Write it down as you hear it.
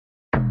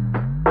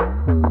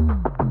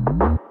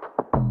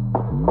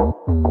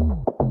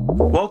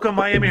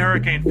Miami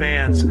Hurricane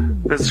fans.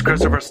 This is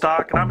Christopher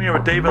Stock, and I'm here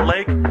with David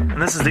Lake,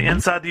 and this is the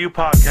Inside the U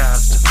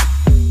podcast.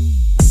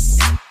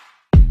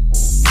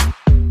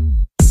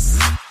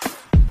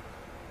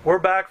 We're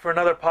back for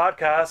another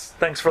podcast.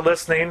 Thanks for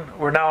listening.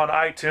 We're now on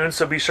iTunes,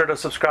 so be sure to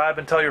subscribe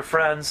and tell your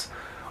friends.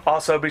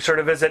 Also, be sure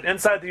to visit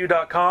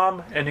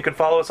InsideTheU.com, and you can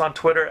follow us on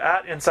Twitter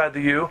at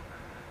InsideTheU.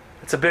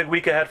 It's a big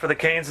week ahead for the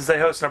Canes as they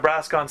host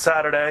Nebraska on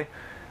Saturday.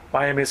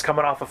 Miami is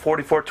coming off a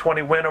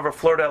 44-20 win over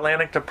Florida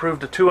Atlantic to prove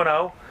to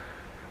 2-0.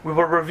 We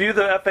will review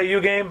the FAU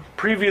game,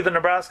 preview the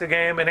Nebraska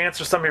game, and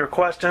answer some of your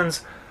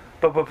questions.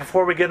 But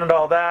before we get into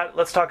all that,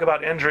 let's talk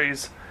about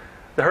injuries.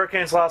 The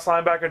Hurricanes lost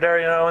linebacker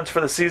Darian Owens for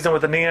the season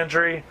with a knee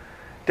injury.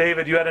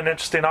 David, you had an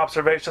interesting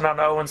observation on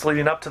Owens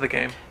leading up to the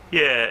game.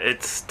 Yeah,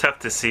 it's tough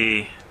to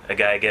see a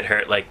guy get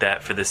hurt like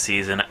that for the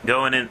season.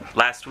 Going in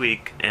last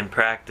week in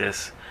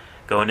practice,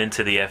 going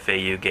into the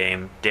FAU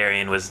game,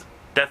 Darian was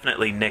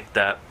definitely nicked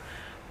up,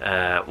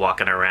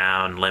 walking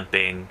around,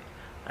 limping,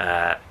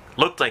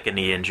 looked like a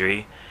knee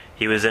injury.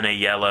 He was in a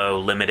yellow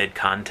limited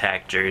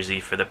contact jersey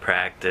for the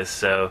practice,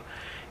 so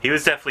he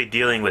was definitely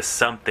dealing with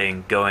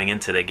something going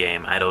into the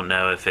game. I don't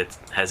know if it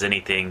has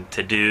anything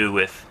to do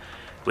with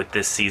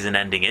this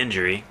season-ending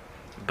injury,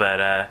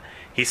 but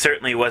he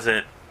certainly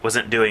wasn't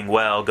doing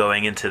well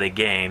going into the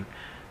game.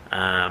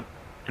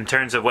 In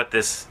terms of what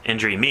this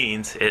injury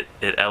means, it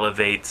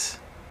elevates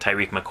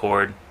Tyreek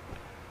McCord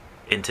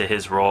into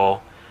his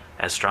role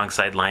as strong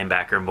side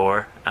linebacker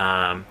more.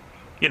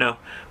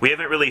 We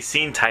haven't really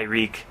seen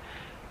Tyreek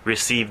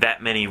receive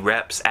that many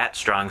reps at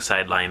strong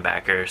side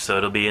linebacker, so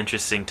it'll be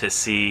interesting to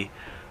see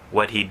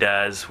what he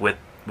does with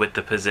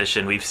the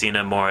position. We've seen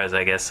him more as,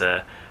 I guess,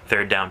 a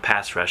third down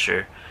pass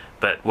rusher.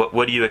 But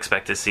what do you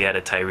expect to see out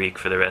of Tyreek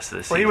for the rest of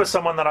the season? Well, he was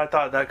someone that I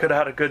thought that could have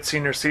had a good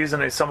senior season.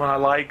 He's someone I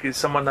like. He's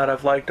someone that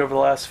I've liked over the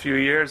last few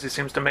years. He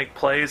seems to make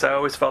plays. I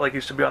always felt like he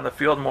should be on the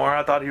field more.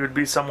 I thought he would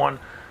be someone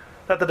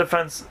that the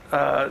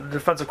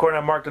defensive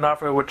coordinator Mark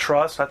D'Onofrio would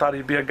trust. I thought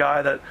he'd be a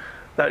guy that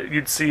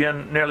you'd see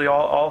in nearly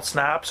all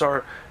snaps,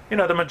 or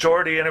the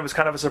majority. And it was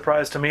kind of a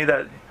surprise to me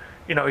that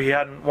he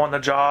hadn't won the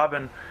job,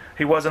 and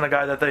he wasn't a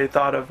guy that they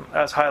thought of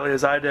as highly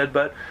as I did.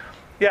 But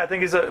yeah, I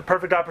think he's a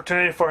perfect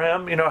opportunity for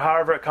him.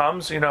 However it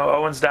comes.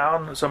 Owen's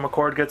down, so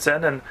McCord gets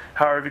in, and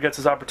however he gets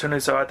his opportunity.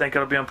 So I think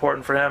it'll be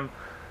important for him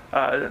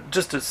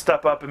just to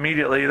step up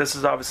immediately. This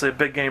is obviously a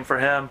big game for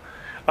him.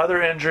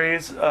 Other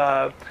injuries.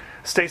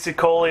 Stacy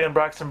Coley and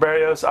Braxton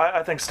Berrios.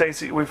 I think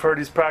Stacy, we've heard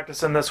he's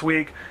practicing this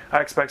week. I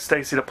expect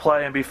Stacy to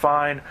play and be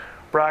fine.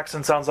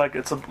 Braxton sounds like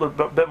it's a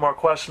bit more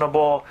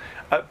questionable.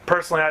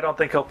 Personally, I don't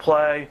think he'll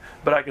play,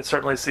 but I could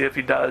certainly see if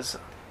he does.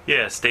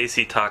 Yeah,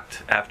 Stacy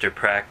talked after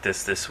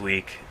practice this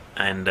week,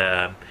 and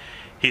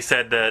he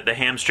said the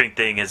hamstring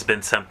thing has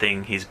been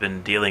something he's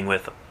been dealing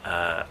with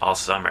all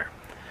summer.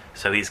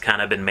 So he's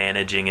kind of been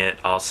managing it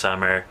all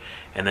summer,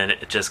 and then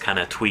it just kind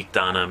of tweaked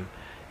on him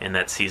in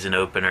that season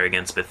opener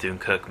against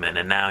Bethune-Cookman.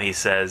 And now he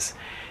says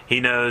he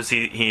knows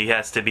he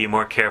has to be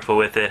more careful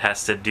with it,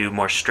 has to do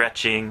more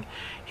stretching.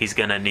 He's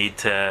going to need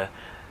to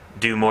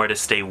do more to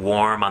stay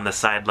warm on the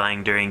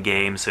sideline during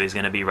games, so he's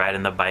going to be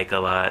riding the bike a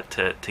lot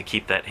to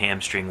keep that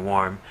hamstring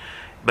warm.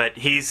 But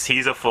he's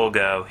a full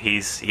go.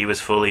 He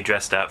was fully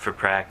dressed out for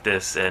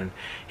practice, and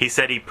he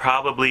said he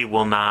probably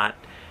will not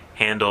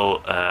handle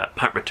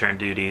punt return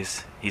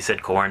duties. He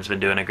said Corn's been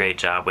doing a great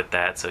job with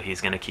that, so he's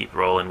going to keep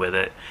rolling with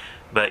it.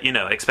 But,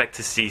 expect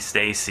to see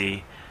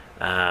Stacy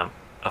a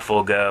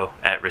full go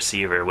at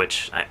receiver,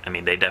 which, I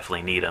mean, they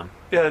definitely need him.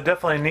 Yeah, they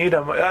definitely need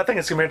him. I think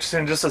it's going to be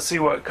interesting just to see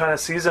what kind of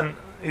season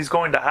he's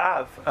going to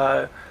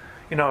have.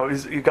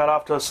 He got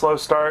off to a slow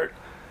start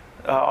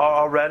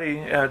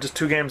already, just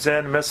 2 games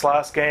in, missed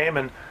last game,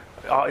 and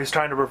he's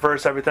trying to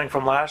reverse everything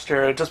from last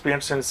year. It'd just be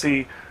interesting to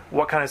see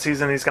what kind of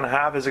season he's going to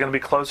have. Is it going to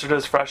be closer to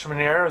his freshman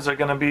year, or is it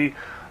going to be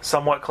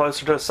somewhat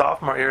closer to his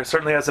sophomore year?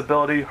 Certainly has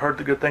ability, heard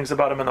the good things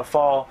about him in the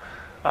fall.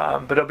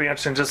 But it'll be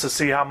interesting just to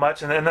see how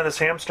much. And then this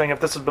hamstring, if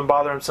this has been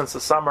bothering him since the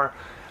summer,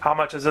 how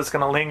much is this going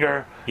to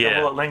linger? Yeah.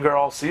 And will it linger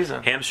all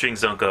season?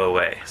 Hamstrings don't go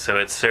away, so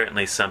it's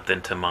certainly something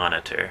to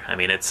monitor. I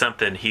mean, it's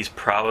something he's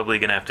probably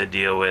going to have to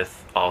deal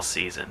with all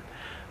season.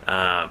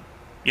 I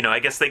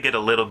guess they get a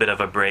little bit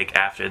of a break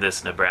after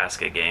this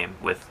Nebraska game,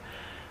 with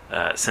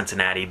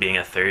Cincinnati being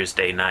a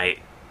Thursday night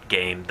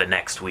game the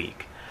next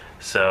week.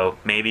 So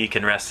maybe you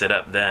can rest it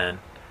up then.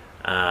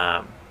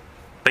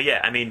 But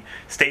yeah, I mean,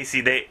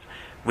 Stacy,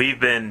 we've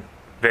been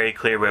very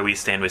clear where we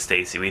stand with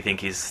Stacy. We think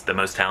he's the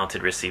most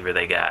talented receiver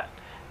they got.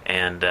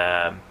 And,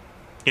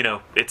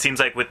 it seems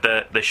like with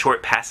the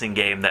short passing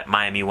game that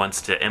Miami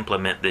wants to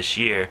implement this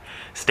year,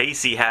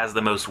 Stacy has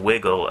the most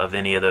wiggle of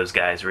any of those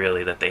guys,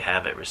 really, that they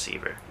have at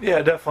receiver.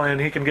 Yeah, definitely,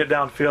 and he can get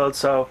downfield.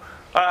 So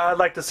I'd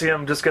like to see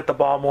him just get the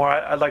ball more.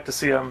 I'd like to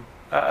see him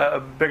a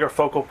bigger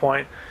focal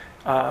point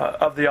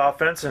of the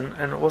offense,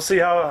 and we'll see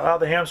how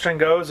the hamstring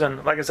goes.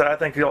 And like I said, I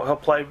think he'll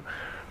play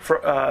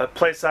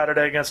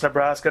Saturday against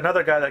Nebraska.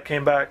 Another guy that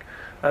came back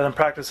and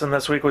practicing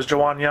this week was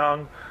Juwan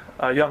Young,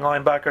 a young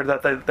linebacker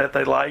that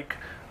they like.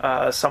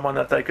 someone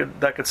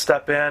that could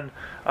step in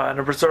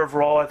a reserve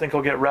role. I think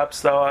he'll get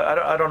reps though.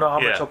 I don't know how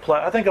much he'll play.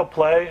 I think he'll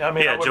play. I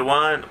mean,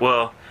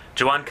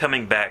 Juwan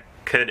coming back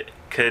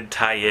could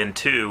tie in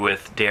too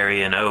with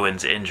Darian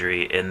Owens'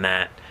 injury in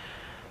that.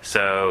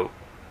 So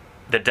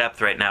the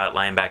depth right now at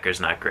linebacker is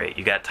not great.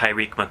 You got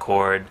Tyreek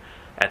McCord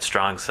at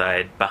strong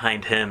side.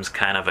 Behind him's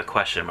kind of a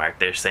question mark.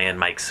 They're saying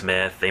Mike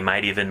Smith. They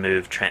might even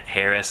move Trent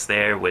Harris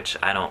there, which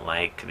I don't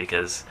like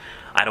because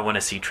I don't want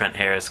to see Trent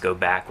Harris go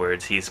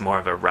backwards. He's more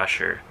of a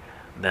rusher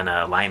than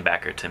a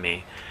linebacker to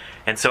me.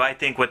 And so I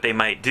think what they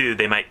might do,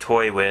 they might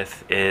toy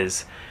with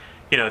is,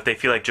 if they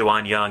feel like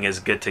Juwan Young is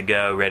good to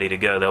go, ready to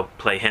go, they'll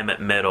play him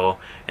at middle,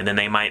 and then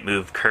they might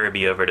move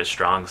Kirby over to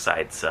strong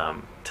side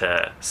some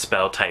to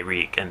spell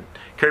Tyreek. And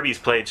Kirby's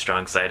played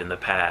strong side in the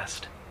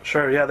past.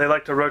 Sure, yeah, they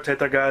like to rotate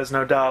their guys,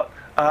 no doubt.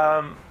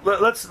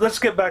 Let's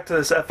get back to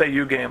this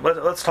FAU game.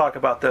 Let's talk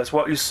about this.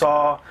 What you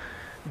saw,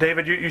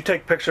 David, you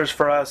take pictures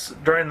for us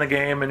during the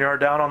game, and you're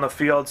down on the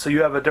field, so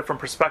you have a different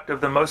perspective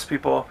than most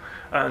people,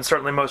 and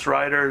certainly most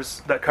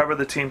writers that cover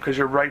the team, because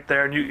you're right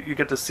there, and you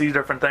get to see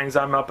different things.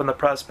 I'm up in the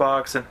press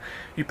box, and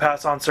you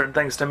pass on certain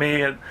things to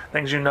me, and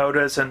things you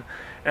notice, and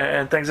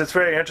things. It's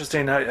very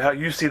interesting how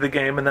you see the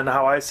game, and then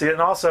how I see it,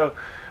 and also,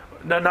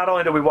 not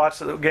only do we watch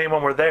the game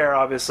when we're there,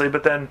 obviously,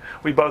 but then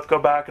we both go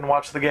back and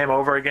watch the game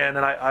over again,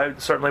 and I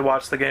certainly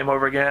watched the game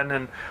over again,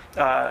 and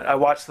I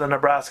watched the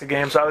Nebraska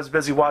game, so I was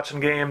busy watching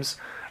games.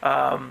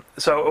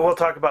 So we'll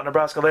talk about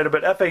Nebraska later,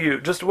 but FAU,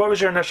 just what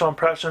was your initial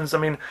impressions? I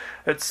mean,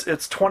 it's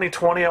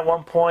 2020 at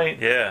one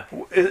point. Yeah.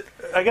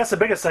 I guess the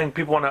biggest thing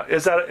people want to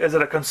is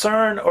it a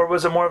concern, or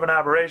was it more of an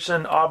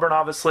aberration? Auburn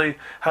obviously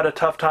had a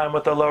tough time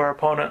with the lower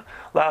opponent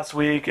last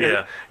week.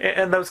 Yeah.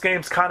 And those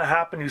games kind of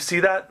happen. You see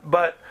that,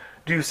 but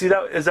do you see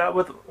that? Is that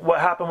with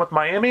what happened with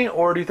Miami,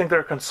 or do you think there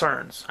are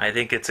concerns? I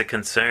think it's a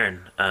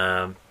concern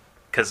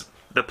because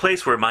the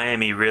place where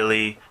Miami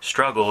really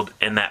struggled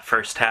in that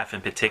first half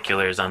in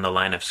particular is on the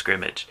line of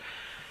scrimmage.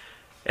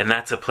 And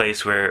that's a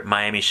place where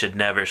Miami should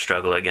never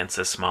struggle against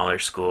a smaller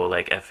school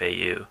like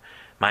FAU.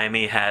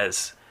 Miami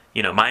has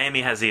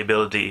the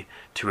ability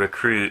to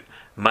recruit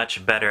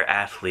much better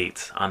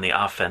athletes on the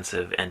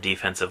offensive and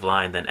defensive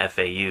line than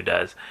FAU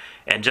does.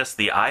 And just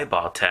the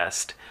eyeball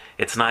test,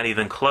 it's not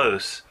even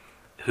close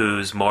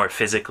who's more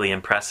physically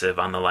impressive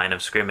on the line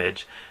of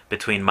scrimmage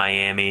between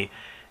Miami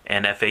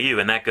and FAU,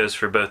 and that goes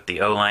for both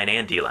the O-line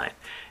and D-line.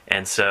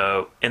 And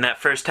so in that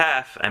first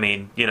half, I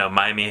mean,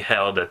 Miami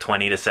held a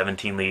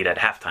 20-17 lead at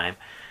halftime.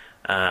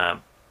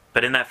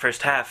 But in that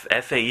first half,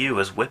 FAU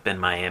was whipping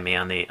Miami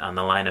on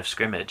the line of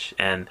scrimmage,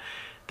 and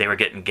they were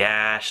getting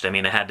gashed. I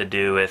mean, it had to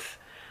do with,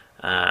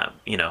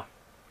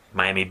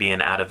 Miami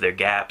being out of their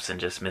gaps and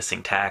just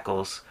missing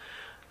tackles.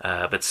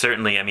 But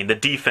certainly, I mean, the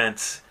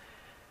defense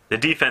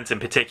in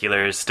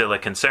particular is still a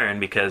concern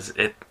because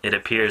it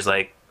appears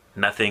like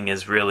nothing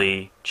is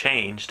really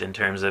changed in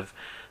terms of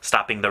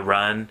stopping the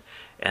run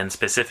and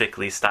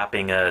specifically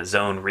stopping a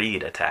zone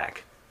read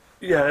attack.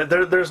 Yeah,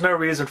 there's no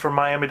reason for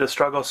Miami to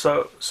struggle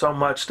so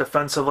much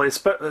defensively,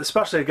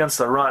 especially against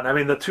the run. I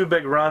mean, the two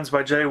big runs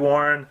by Jay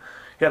Warren,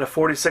 he had a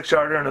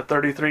 46-yarder and a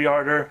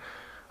 33-yarder,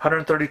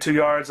 132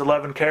 yards,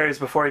 11 carries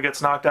before he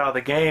gets knocked out of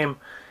the game.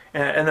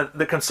 And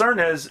the concern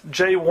is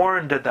Jay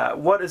Warren did that.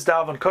 What is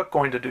Dalvin Cook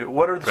going to do?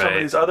 What are some of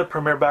these other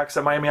premier backs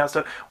that Miami has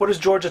to? What is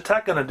Georgia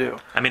Tech going to do?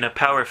 I mean, a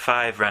Power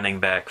 5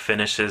 running back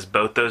finishes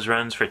both those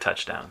runs for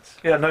touchdowns.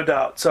 Yeah, no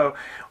doubt. So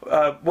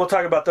we'll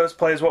talk about those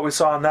plays, what we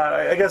saw in that.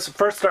 I guess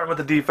first starting with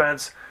the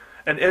defense,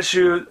 an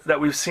issue that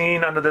we've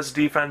seen under this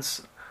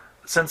defense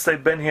since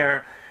they've been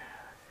here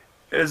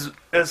is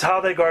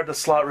how they guard the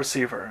slot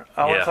receiver.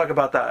 I want to talk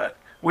about that.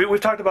 We've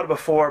talked about it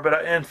before,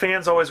 and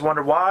fans always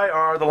wonder, why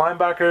are the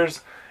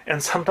linebackers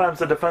and sometimes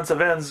the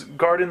defensive ends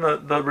guarding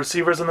the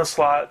receivers in the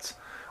slots?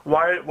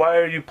 Why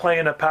are you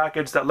playing a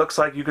package that looks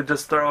like you could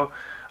just throw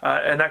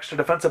an extra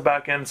defensive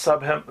back in,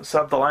 sub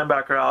the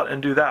linebacker out,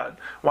 and do that?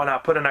 Why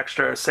not put an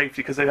extra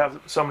safety? Because they have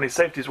so many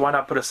safeties. Why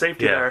not put a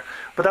safety there?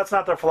 But that's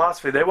not their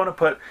philosophy. They want to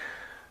put.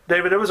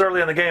 David, it was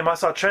early in the game. I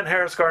saw Trent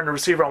Harris guarding the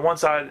receiver on one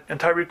side and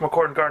Tyreek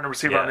McCord guarding the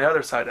receiver on the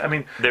other side. I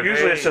mean,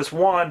 usually it's just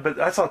one, but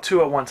I saw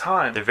two at one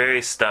time. They're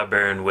very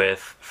stubborn with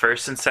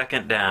first and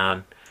second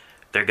down.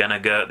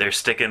 They're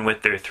sticking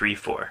with their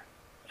 3-4.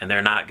 And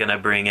they're not going to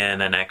bring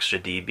in an extra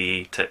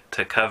DB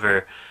to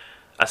cover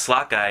a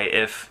slot guy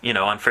if,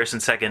 on first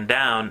and second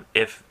down,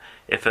 if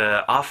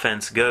an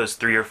offense goes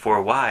 3 or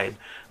 4 wide,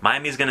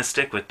 Miami's going to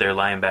stick with their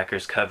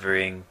linebackers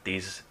covering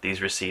these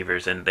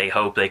receivers, and they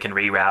hope they can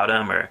reroute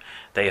them, or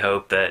they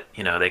hope that,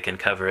 they can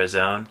cover a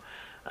zone.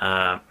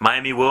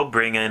 Miami will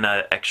bring in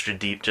an extra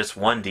deep, just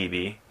one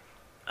DB,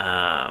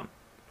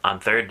 on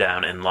third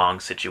down in long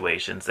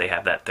situations. They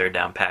have that third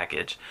down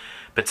package.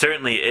 But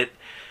certainly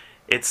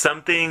it's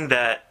something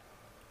that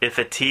if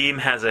a team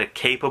has a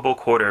capable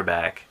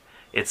quarterback,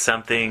 it's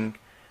something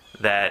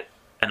that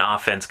an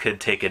offense could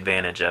take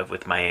advantage of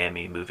with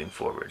Miami moving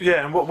forward.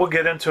 Yeah, and we'll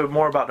get into it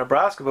more about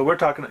Nebraska, but we're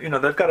talking,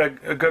 they've got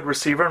a good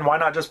receiver, and why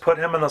not just put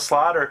him in the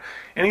slot, or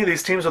any of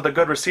these teams with a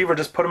good receiver,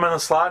 just put him in the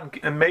slot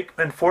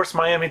and force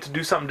Miami to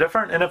do something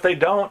different. And if they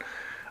don't,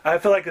 I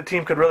feel like the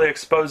team could really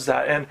expose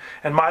that, and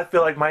I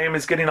feel like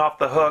Miami's getting off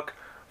the hook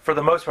for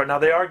the most part. Now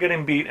they are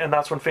getting beat, and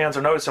that's when fans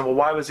are noticing, well,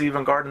 why was he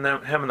even guarding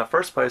him in the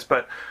first place?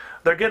 But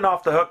they're getting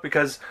off the hook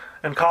because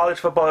in college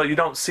football you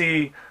don't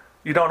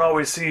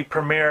always see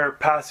premier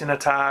passing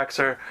attacks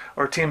or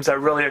teams that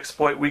really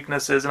exploit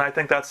weaknesses, and I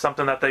think that's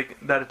something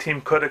that a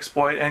team could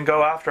exploit and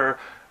go after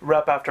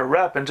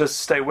rep and just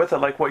stay with it,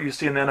 like what you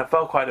see in the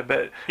NFL quite a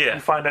bit. Yeah.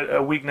 You find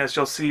a weakness,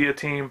 you'll see a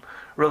team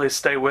really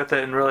stay with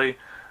it and really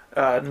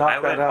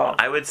knock that out.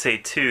 I would say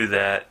too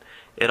that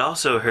it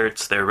also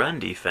hurts their run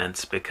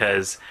defense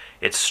because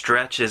it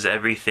stretches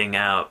everything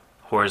out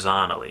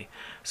horizontally.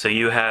 So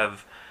you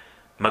have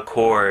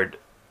McCord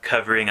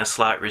covering a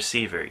slot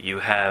receiver. You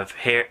have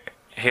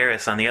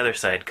Harris on the other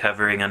side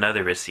covering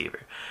another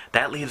receiver.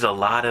 That leaves a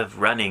lot of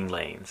running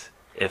lanes.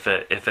 If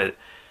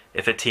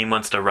a team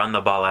wants to run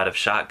the ball out of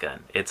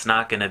shotgun, it's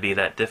not going to be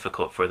that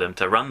difficult for them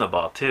to run the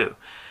ball too.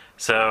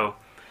 So,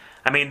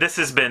 I mean, this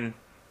has been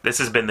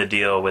the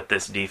deal with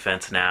this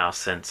defense now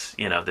since,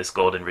 this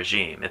golden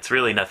regime. It's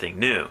really nothing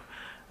new.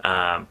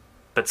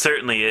 But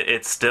certainly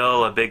it's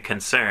still a big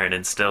concern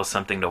and still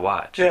something to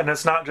watch. Yeah, and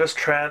it's not just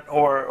Trent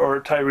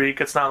or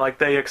Tyreek. It's not like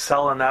they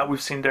excel in that. We've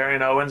seen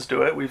Darian Owens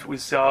do it. We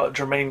saw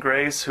Jermaine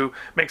Grace, who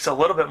makes a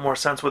little bit more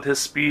sense with his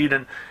speed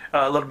and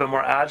a little bit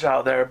more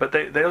agile there. But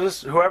they'll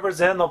just, whoever's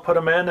in, they'll put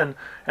them in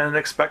and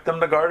expect them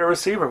to guard a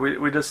receiver.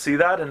 We just see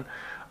that. And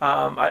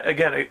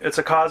again, it's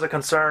a cause of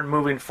concern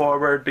moving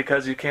forward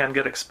because you can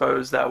get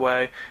exposed that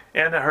way,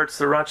 and it hurts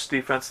the rush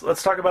defense.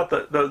 Let's talk about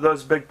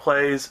those big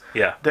plays.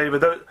 Yeah,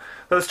 David,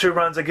 those two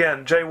runs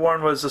again. Jay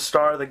Warren was the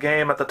star of the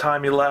game at the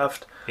time he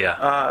left.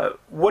 Yeah.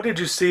 What did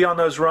you see on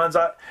those runs?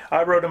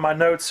 I wrote in my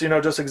notes,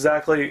 just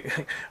exactly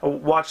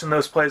watching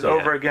those plays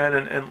over again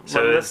and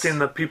so listing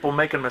the people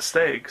making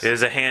mistakes.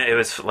 It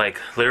was like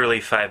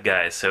literally 5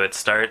 guys. So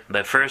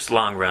the first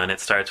long run. It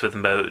starts with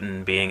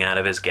Moton being out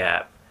of his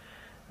gap.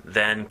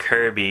 Then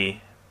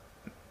Kirby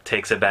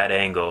takes a bad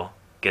angle,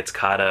 gets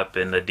caught up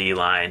in the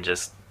D-line,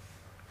 just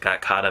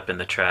got caught up in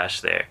the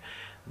trash there.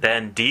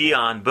 Then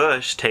Deion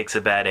Bush takes a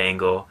bad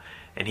angle,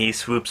 and he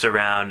swoops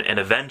around and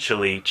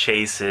eventually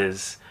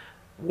chases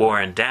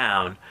Warren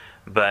down.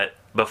 But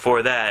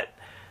before that,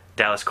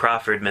 Dallas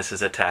Crawford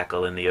misses a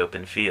tackle in the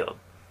open field.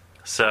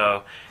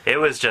 So it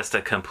was just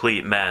a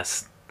complete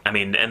mess. I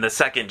mean, and the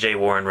second Jay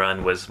Warren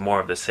run was more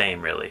of the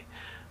same, really.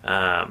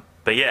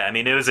 But yeah, I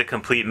mean, it was a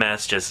complete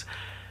mess, just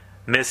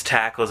missed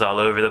tackles all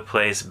over the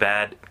place,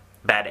 bad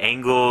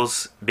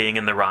angles, being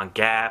in the wrong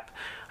gap.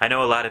 I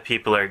know a lot of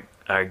people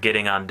are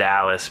getting on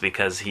Dallas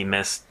because he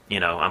missed,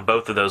 on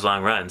both of those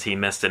long runs, he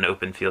missed an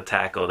open field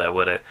tackle that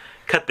would have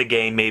cut the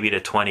gain maybe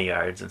to 20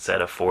 yards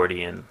instead of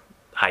 40 and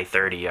high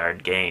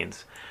 30-yard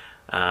gains.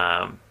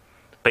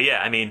 But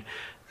yeah, I mean,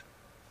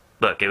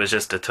 look, it was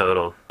just a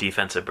total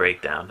defensive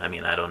breakdown. I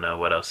mean, I don't know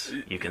what else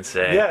you can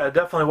say. Yeah, it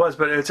definitely was,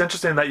 but it's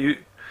interesting that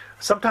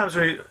sometimes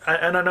and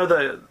I know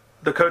that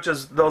the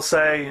coaches, they'll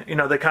say,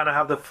 they kind of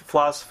have the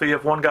philosophy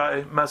if one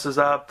guy messes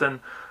up, then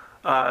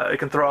it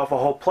can throw off a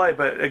whole play.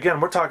 But again,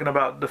 we're talking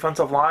about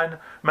defensive line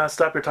messed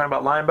up. You're talking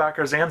about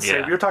linebackers and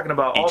safety. You're talking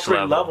about all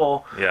three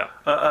level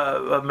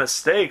of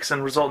mistakes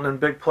and resulting in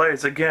big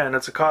plays. Again,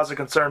 it's a cause of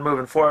concern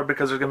moving forward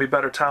because there's going to be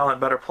better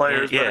talent, better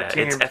players, better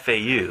teams. It's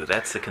FAU.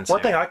 That's the concern.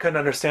 One thing I couldn't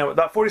understand with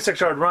that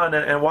 46-yard run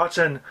and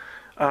watching,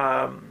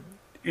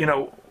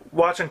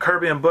 watching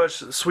Kirby and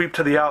Bush sweep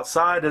to the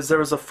outside is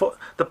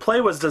the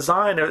play was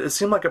designed, it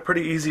seemed like a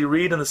pretty easy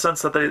read in the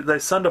sense that they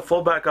send a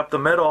fullback up the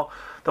middle.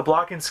 The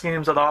blocking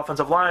schemes of the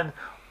offensive line,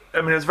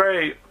 I mean, it's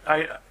very,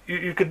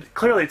 you could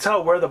clearly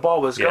tell where the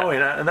ball was going,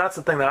 and that's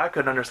the thing that I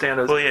couldn't understand.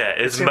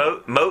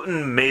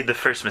 Moton made the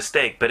first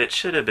mistake, but it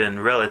should have been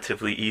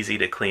relatively easy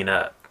to clean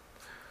up.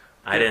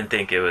 I didn't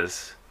think it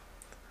was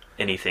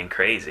anything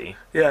crazy.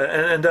 Yeah,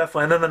 and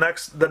definitely. And then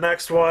the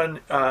next one,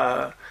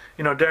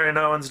 Darian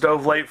Owens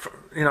dove late.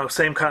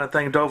 Same kind of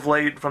thing. Dove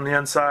late from the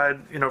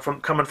inside.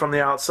 Coming from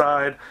the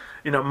outside.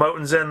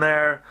 Moton's in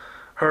there.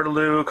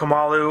 Hurtaloo,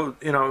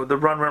 Kamalu. The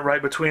run went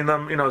right between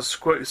them.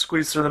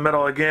 Squeezed through the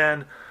middle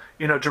again.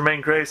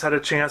 Jermaine Grace had a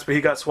chance, but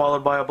he got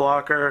swallowed by a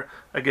blocker.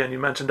 Again, you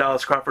mentioned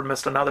Dallas Crawford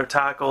missed another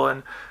tackle,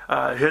 and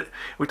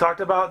we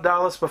talked about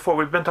Dallas before.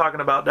 We've been talking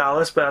about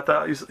Dallas, but I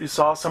thought you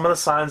saw some of the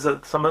signs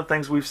that some of the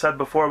things we've said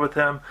before with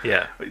him.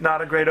 Yeah,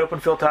 not a great open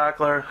field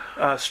tackler,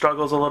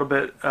 struggles a little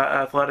bit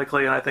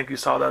athletically, and I think you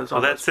saw those. Well,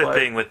 that's the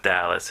thing with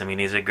Dallas. I mean,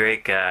 he's a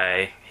great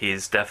guy.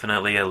 He's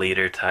definitely a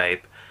leader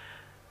type.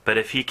 But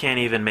if he can't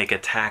even make a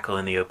tackle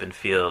in the open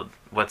field,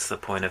 what's the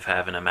point of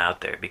having him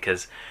out there?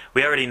 Because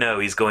we already know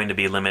he's going to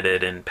be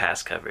limited in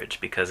pass coverage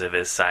because of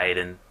his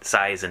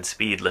size and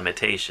speed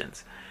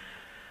limitations.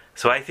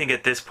 So I think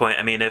at this point,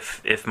 I mean,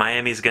 if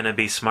Miami's going to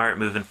be smart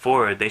moving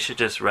forward, they should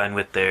just run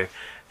with their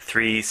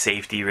 3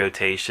 safety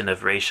rotation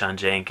of Rayshawn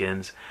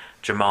Jenkins,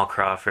 Jamal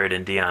Crawford,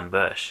 and Deion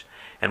Bush.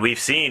 And we've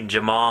seen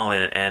Jamal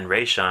and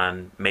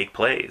Rayshawn make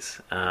plays.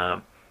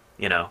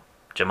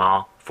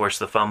 Jamal forced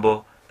the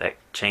fumble. That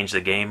changed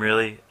the game,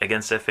 really,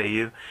 against FAU.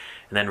 And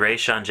then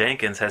Rayshawn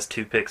Jenkins has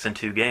 2 picks in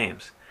 2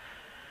 games.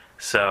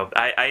 So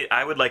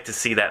I would like to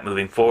see that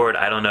moving forward.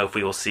 I don't know if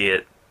we will see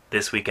it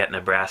this week at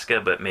Nebraska,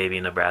 but maybe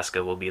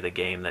Nebraska will be the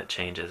game that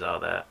changes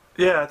all that.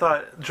 Yeah, I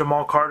thought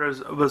Jamal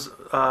Carter's was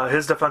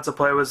his defensive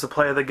play was the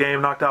play of the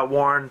game, knocked out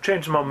Warren,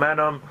 changed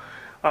momentum.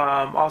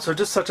 Also,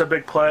 just such a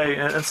big play,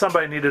 and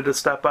somebody needed to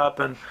step up,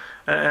 and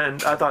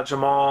I thought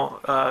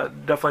Jamal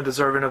definitely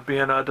deserving of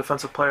being a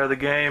defensive player of the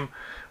game,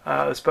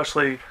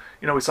 especially.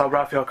 We saw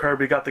Raphael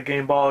Kirby got the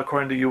game ball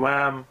according to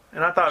UM,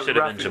 and I thought should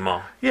have been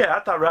Jamal. Yeah, I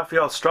thought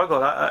Raphael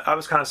struggled. I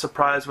was kind of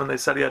surprised when they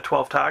said he had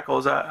 12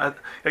 tackles.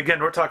 Again,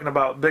 we're talking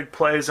about big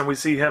plays, and we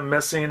see him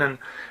missing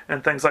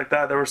and things like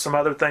that. There were some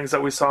other things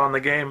that we saw in the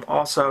game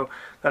also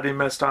that he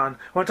missed on.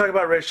 When we talk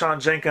about Rayshawn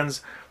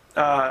Jenkins,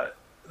 they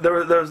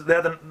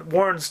had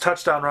Warren's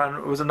touchdown run.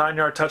 It was a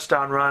 9-yard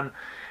touchdown run,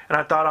 and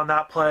I thought on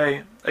that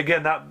play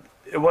again that.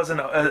 It wasn't.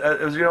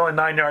 It was only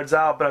 9 yards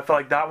out, but I felt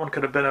like that one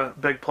could have been a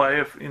big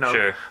play if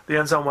Sure. the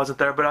end zone wasn't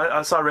there. But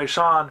I saw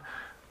Rayshawn.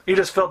 He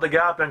just filled the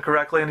gap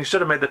incorrectly, and he should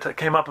have made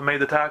came up and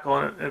made the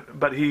tackle,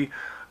 but he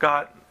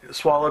got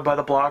swallowed by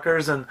the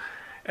blockers,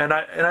 and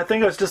I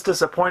think it was just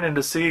disappointing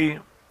to see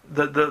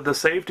the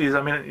safeties.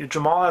 I mean,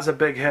 Jamal has a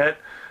big hit,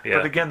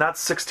 but again, that's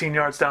 16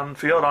 yards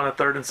downfield on a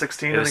 3rd and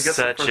 16, and he gets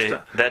the first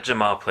down. That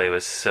Jamal play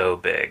was so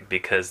big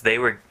because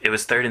it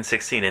was 3rd and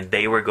 16, and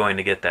they were going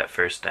to get that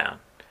first down.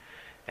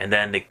 And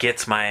then it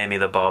gets Miami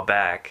the ball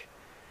back.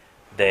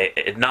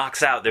 It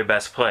knocks out their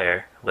best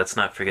player. Let's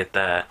not forget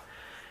that.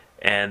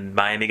 And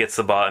Miami gets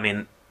the ball. I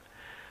mean,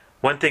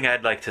 one thing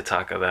I'd like to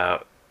talk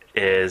about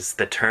is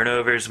the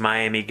turnovers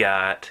Miami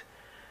got,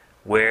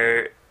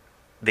 where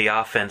the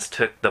offense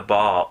took the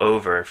ball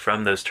over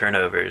from those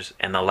turnovers,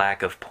 and the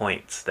lack of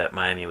points that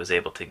Miami was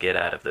able to get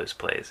out of those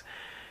plays.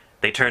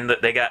 They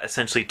got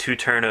essentially 2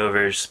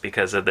 turnovers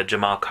because of the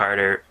Jamal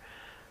Carter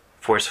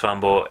forced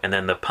fumble and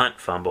then the punt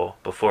fumble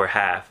before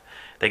half.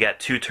 They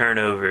got 2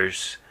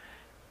 turnovers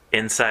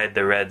inside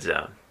the red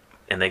zone,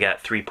 and they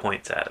got 3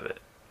 points out of it.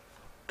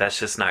 That's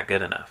just not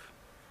good enough.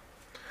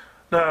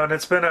 No, and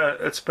it's been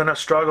a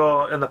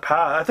struggle in the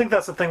past. I think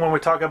that's the thing when we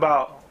talk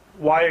about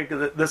why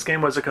this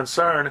game was a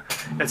concern.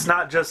 It's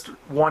not just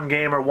one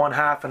game or one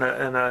half in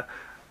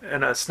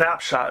a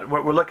snapshot.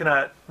 We're looking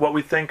at what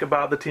we think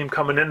about the team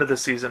coming into the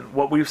season,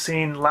 what we've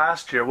seen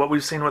last year, what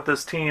we've seen with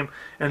this team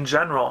in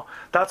general.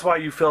 That's why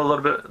you feel a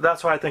little bit.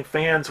 That's why I think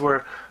fans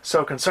were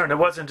so concerned. It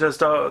wasn't just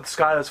the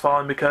sky is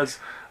falling because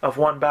of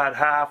one bad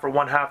half or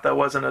one half that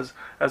wasn't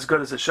as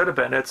good as it should have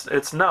been. It's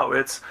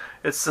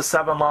the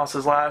 7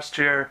 losses last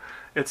year.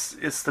 It's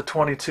the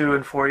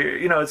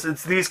 22-4.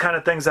 It's these kind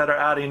of things that are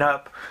adding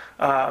up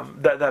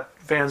that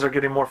fans are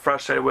getting more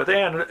frustrated with,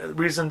 and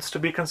reasons to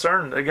be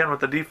concerned again with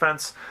the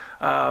defense.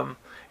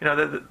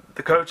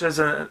 The coaches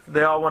and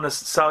they all want to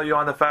sell you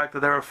on the fact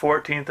that they were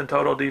 14th in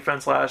total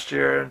defense last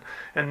year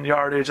and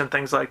yardage and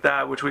things like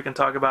that, which we can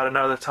talk about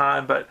another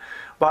time. But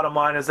bottom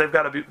line is they've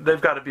got to be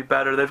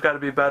better. They've got to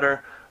be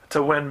better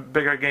to win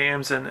bigger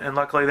games, and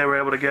luckily they were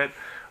able to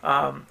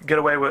get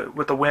away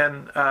with the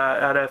win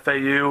at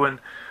FAU. And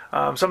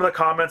some of the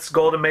comments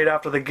Golden made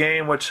after the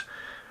game, which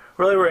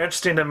really were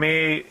interesting to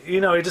me. He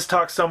just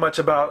talks so much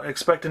about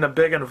expecting a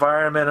big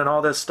environment and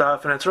all this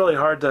stuff, and it's really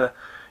hard to.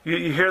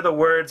 You hear the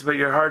words, but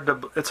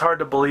it's hard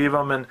to believe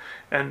them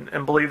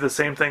and believe the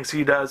same things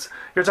he does.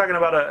 You're talking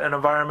about an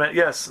environment.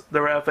 Yes,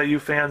 there were FAU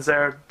fans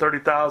there,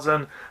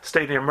 30,000,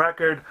 stadium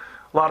record,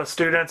 a lot of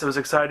students. It was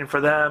exciting for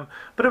them,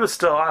 but it was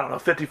still,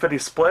 50-50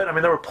 split. I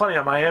mean, there were plenty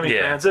of Miami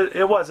fans.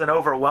 It wasn't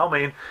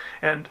overwhelming,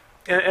 and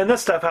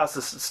this stuff has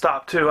to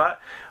stop too.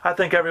 I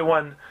think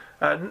everyone.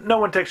 No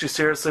one takes you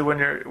seriously when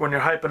you're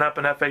hyping up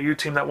an FAU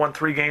team that won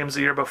 3 games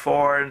the year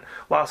before and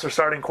lost their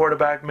starting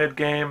quarterback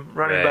mid-game,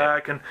 running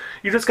back, and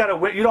you just got to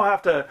win. You don't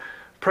have to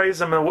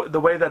praise him the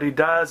way that he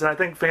does, and I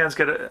think fans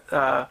have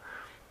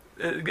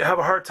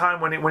a hard time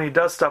when he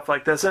does stuff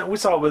like this. And we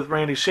saw it with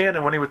Randy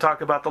Shannon when he would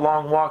talk about the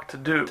long walk to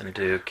Duke.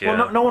 Yeah.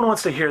 Well, no one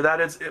wants to hear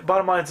that.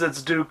 Bottom line is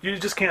it's Duke. You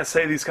just can't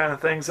say these kind of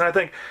things, and I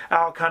think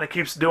Al kind of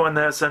keeps doing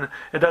this, and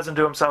it doesn't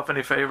do himself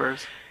any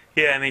favors.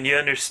 Yeah, I mean,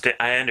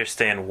 I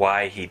understand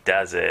why he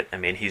does it. I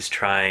mean, he's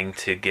trying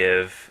to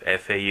give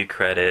FAU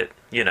credit,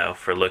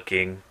 for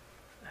looking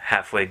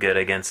halfway good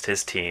against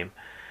his team.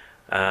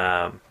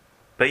 But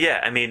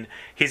yeah, I mean,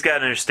 he's got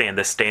to understand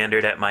the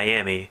standard at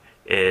Miami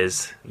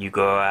is you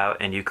go out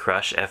and you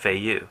crush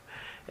FAU.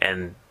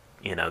 And,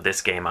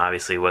 this game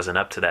obviously wasn't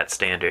up to that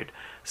standard.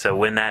 So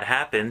when that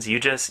happens, you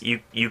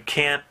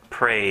can't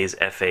praise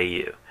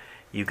FAU.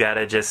 You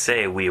gotta just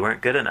say we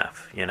weren't good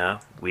enough.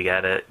 We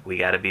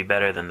gotta be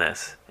better than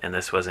this, and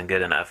this wasn't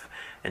good enough,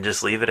 and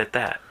just leave it at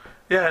that.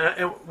 Yeah,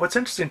 and what's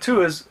interesting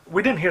too is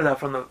we didn't hear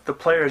that from the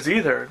players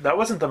either. That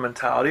wasn't the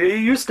mentality. It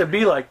used to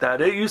be like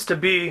that. It used to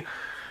be,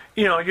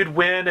 you'd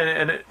win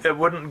and it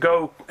wouldn't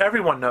go.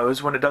 Everyone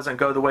knows when it doesn't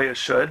go the way it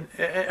should.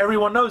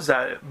 Everyone knows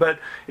that. But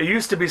it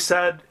used to be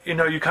said,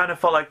 you kind of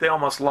felt like they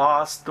almost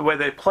lost the way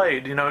they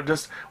played.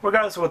 Just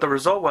regardless of what the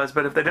result was.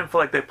 But if they didn't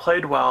feel like they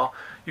played well,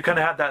 you kind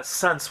of had that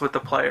sense with the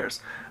players.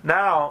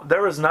 Now,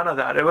 there was none of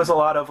that. It was a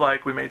lot of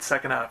we made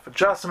second half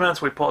adjustments,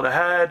 we pulled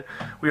ahead,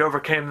 we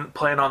overcame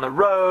playing on the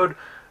road,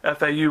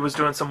 FAU was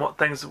doing some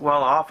things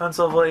well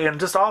offensively and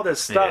just all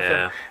this stuff.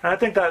 Yeah. And I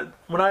think that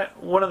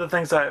one of the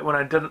things when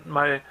I did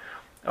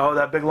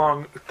that big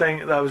long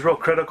thing that was real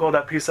critical,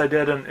 that piece I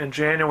did in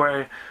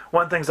January,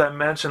 one of the things I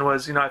mentioned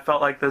was, I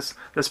felt like this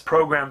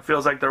program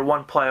feels like they're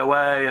one play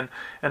away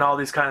and all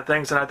these kind of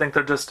things. And I think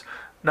they're just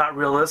not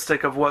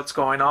realistic of what's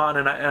going on.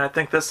 And I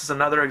think this is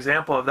another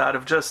example of that,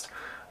 of just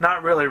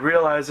not really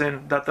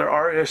realizing that there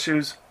are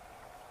issues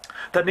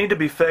that need to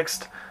be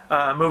fixed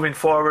moving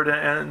forward,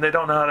 and they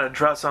don't know how to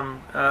address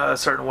them a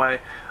certain way.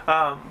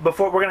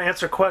 Before, we're going to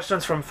answer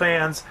questions from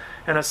fans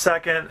in a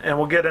second, and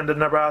we'll get into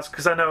Nebraska,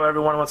 because I know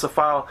everyone wants to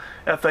file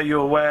FAU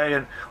away,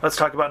 and let's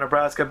talk about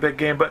Nebraska, big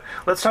game. But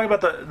let's talk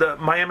about the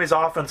Miami's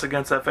offense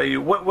against FAU.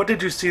 What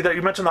did you see there?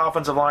 You mentioned the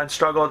offensive line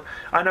struggled.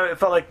 I know it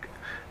felt like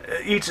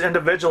each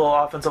individual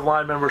offensive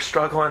lineman were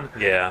struggling.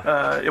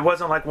 Yeah. It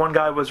wasn't like one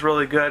guy was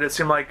really good. It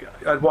seemed like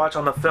I'd watch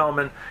on the film,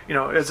 and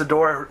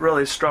Isadora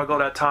really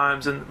struggled at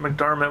times, and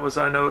McDermott was,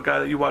 I know, a guy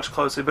that you watch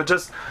closely, but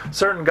just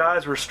certain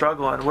guys were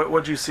struggling.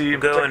 What'd you see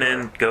going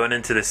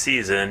into the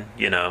season?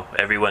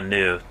 Everyone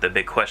knew the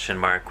big question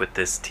mark with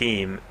this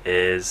team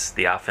is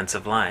the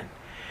offensive line.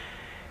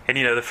 And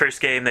the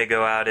first game they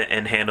go out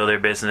and handle their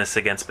business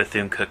against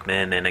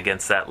Bethune-Cookman, and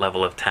against that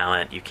level of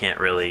talent, you can't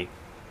really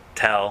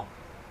tell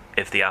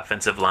if the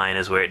offensive line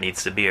is where it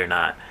needs to be or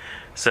not.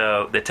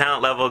 So the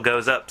talent level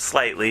goes up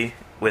slightly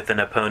with an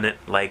opponent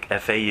like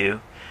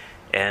FAU,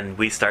 and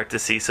we start to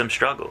see some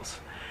struggles.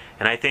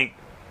 And I think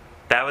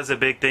that was a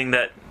big thing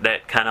that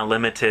kind of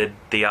limited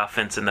the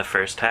offense in the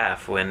first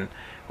half when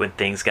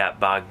things got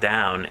bogged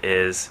down,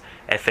 is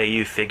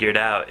FAU figured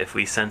out if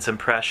we send some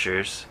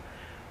pressures,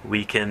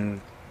 we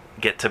can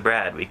get to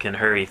Brad. We can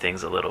hurry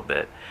things a little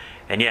bit.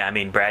 And yeah,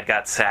 Brad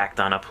got sacked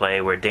on a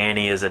play where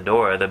Danny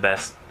Isadora, the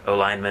best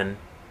O-lineman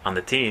on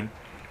the team,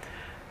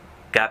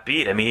 got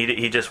beat.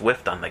 He just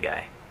whiffed on the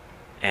guy.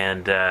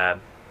 And I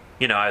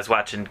was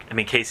watching,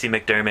 Casey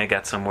McDermott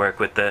got some work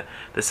with the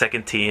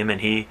second team, and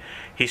he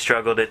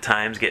struggled at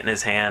times getting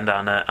his hand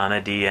on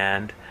a D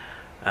end.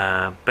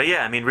 But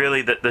yeah,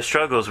 really the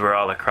struggles were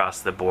all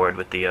across the board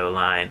with the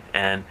O-line,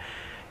 and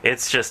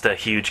it's just a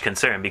huge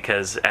concern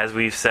because, as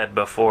we've said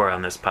before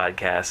on this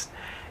podcast,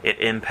 it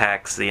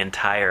impacts the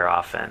entire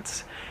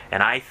offense.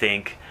 And I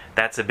think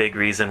that's a big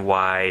reason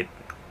why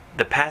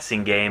the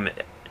passing game,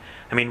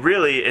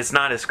 really it's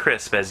not as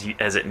crisp as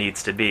it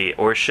needs to be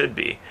or should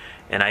be.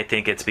 And I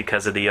think it's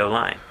because of the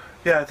O-line.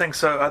 Yeah, I think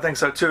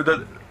so too.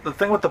 The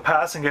thing with the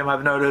passing game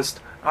I've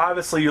noticed,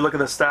 obviously you look at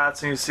the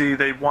stats and you see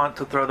they want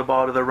to throw the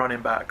ball to their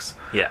running backs.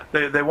 Yeah.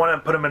 They want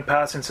to put them in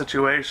passing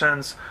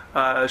situations,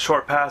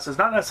 short passes,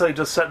 not necessarily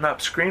just setting up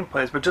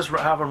screenplays, but just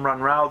have them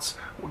run routes,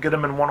 get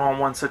them in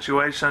one-on-one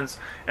situations,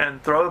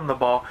 and throw them the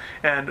ball.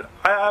 And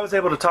I was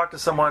able to talk to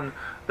someone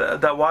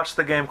that watched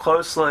the game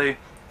closely,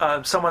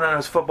 someone that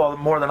knows football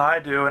more than I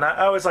do, and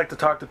I always like to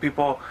talk to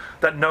people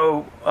that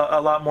know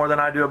a lot more than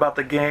I do about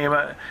the game,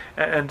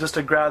 and just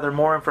to gather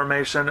more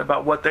information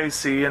about what they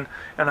see, and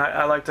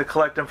I like to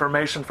collect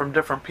information from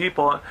different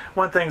people.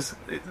 One thing's,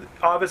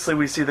 obviously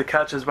we see the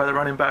catches by the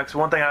running backs.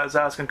 One thing I was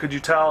asking, could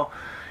you tell,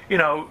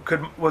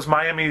 was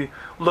Miami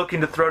looking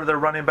to throw to their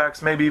running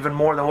backs maybe even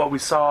more than what we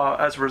saw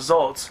as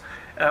results?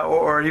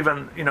 Or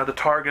even the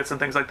targets and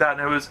things like that,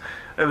 and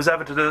it was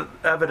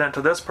evident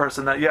to this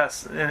person that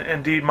yes,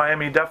 indeed,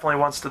 Miami definitely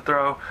wants to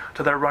throw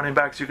to their running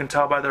backs. You can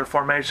tell by their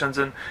formations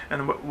and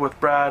with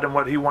Brad and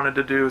what he wanted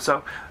to do.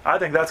 So I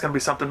think that's going to be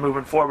something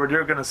moving forward.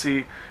 You're going to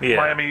see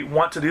Miami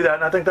want to do that,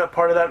 and I think that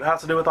part of that has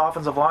to do with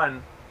offensive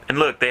line. And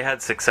look, they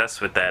had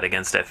success with that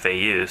against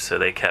FAU, so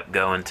they kept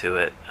going to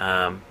it.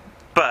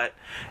 But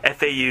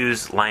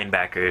FAU's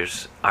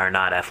linebackers are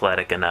not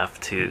athletic enough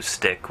to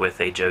stick with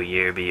a Joe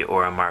Yearby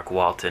or a Mark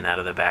Walton out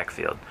of the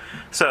backfield.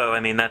 So,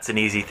 that's an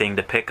easy thing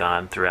to pick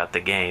on throughout the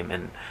game,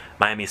 and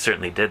Miami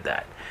certainly did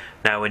that.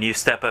 Now, when you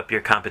step up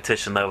your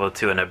competition level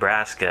to a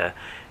Nebraska,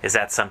 is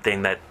that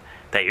something that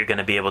you're going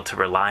to be able to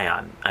rely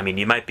on?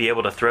 You might be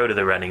able to throw to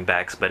the running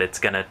backs, but it's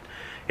going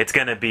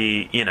to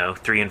be,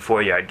 3 and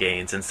 4 yard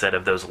gains instead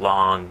of those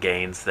long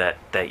gains that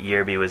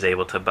Yearby was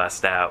able to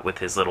bust out with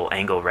his little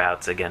angle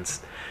routes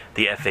against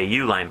the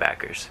FAU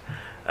linebackers.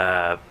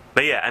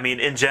 But yeah,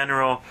 in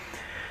general,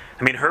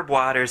 Herb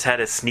Waters had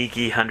a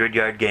sneaky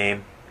 100-yard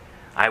game.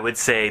 I would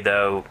say,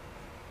 though,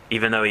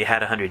 even though he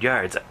had 100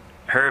 yards,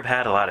 Herb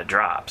had a lot of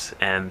drops,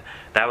 and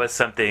that was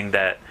something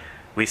that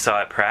we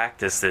saw at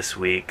practice this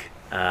week,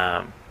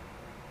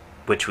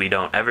 which we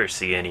don't ever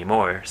see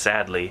anymore,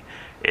 sadly,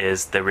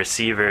 is the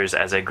receivers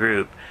as a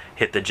group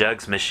hit the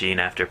jugs machine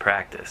after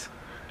practice.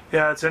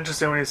 Yeah, it's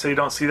interesting when you say you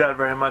don't see that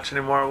very much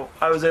anymore.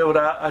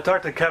 I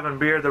talked to Kevin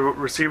Beard, the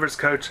receivers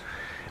coach.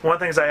 One of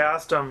the things I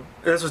asked him,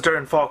 this was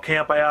during fall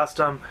camp, I asked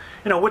him,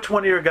 which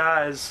one of your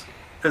guys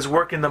is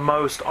working the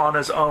most on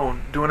his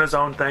own, doing his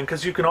own thing?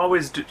 Because you can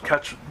always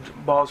catch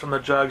balls from the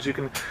jugs. You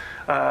can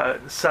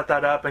set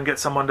that up and get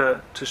someone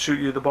to shoot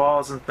you the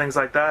balls and things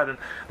like that. And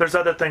there's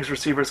other things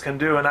receivers can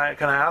do. And I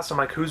kind of asked him,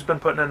 who's been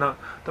putting in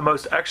the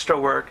most extra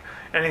work?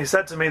 And he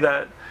said to me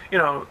that,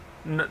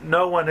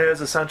 no one is,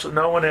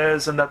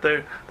 and that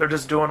they're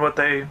just doing what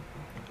they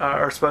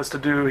are supposed to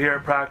do here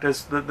at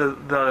practice,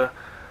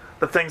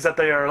 the things that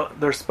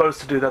they're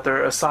supposed to do, that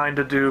they're assigned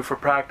to do for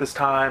practice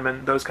time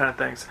and those kind of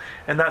things.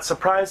 And that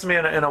surprised me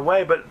in a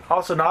way, but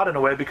also not in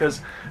a way,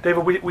 because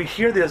David, we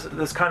hear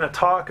this kind of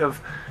talk of,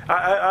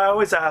 I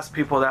always ask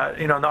people that,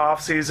 in the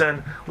off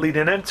season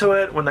leading into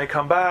it, when they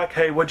come back,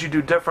 hey, what'd you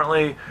do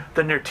differently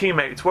than your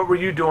teammates? What were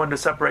you doing to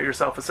separate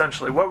yourself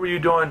essentially? What were you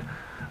doing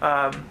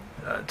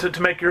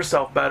to make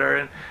yourself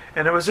better?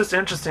 And it was just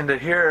interesting to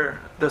hear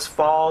this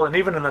fall and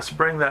even in the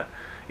spring that,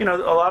 a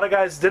lot of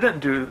guys didn't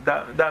do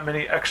that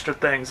many extra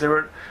things.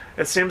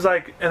 It seems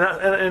like,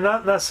 and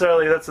not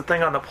necessarily that's the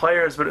thing on the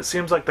players, but it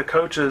seems like the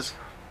coaches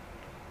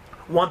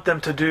want them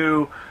to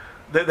do.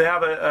 They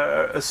have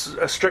a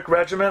strict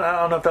regimen. I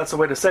don't know if that's the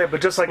way to say it,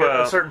 but just like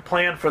a certain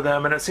plan for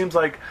them. And it seems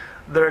like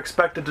they're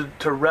expected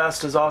to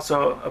rest is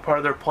also a part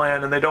of their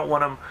plan, and they don't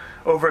want them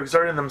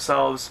overexerting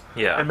themselves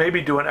and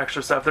maybe doing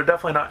extra stuff. They're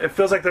definitely not. It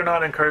feels like they're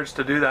not encouraged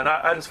to do that.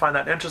 I just find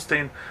that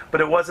interesting,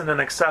 but it wasn't an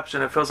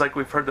exception. It feels like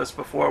we've heard this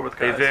before with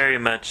guys. They very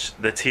much,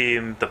 the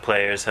team, the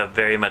players have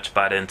very much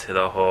bought into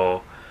the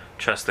whole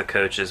trust the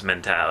coaches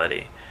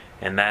mentality,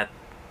 and that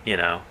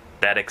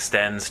that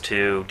extends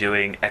to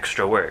doing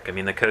extra work. I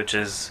mean, the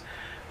coaches,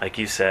 like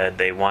you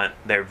said,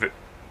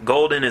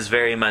 Golden is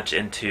very much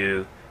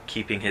into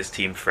keeping his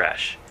team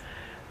fresh.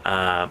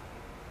 And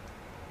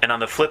on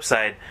the flip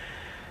side,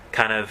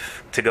 kind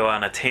of to go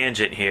on a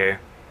tangent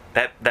here,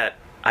 that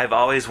I've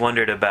always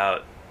wondered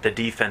about the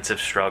defensive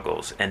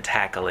struggles and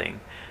tackling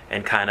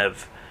and kind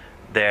of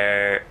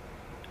the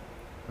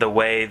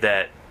way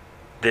that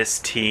this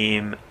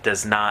team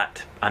does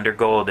not, under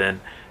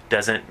Golden,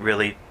 doesn't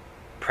really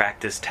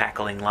practice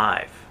tackling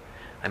live.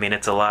 I mean,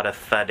 it's a lot of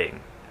thudding.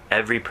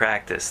 Every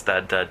practice,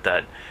 thud, thud,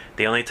 thud.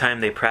 The only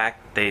time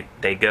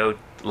they go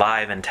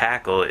live and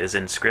tackle is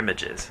in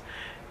scrimmages.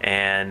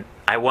 And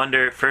I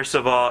wonder, first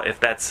of all, if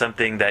that's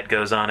something that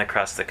goes on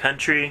across the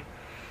country.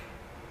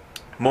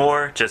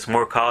 More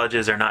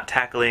colleges are not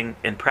tackling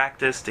in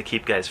practice to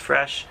keep guys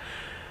fresh.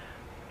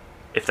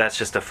 If that's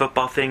just a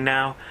football thing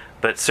now.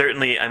 But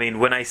certainly, I mean,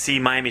 when I see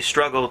Miami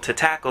struggle to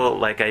tackle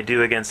like I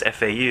do against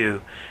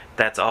FAU,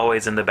 that's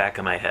always in the back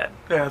of my head.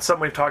 Yeah, it's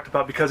something we've talked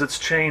about because it's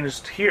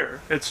changed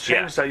here. It's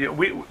changed that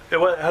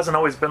it hasn't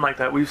always been like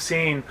that. We've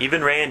seen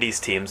even Randy's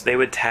teams; they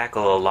would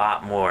tackle a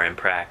lot more in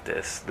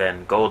practice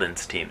than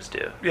Golden's teams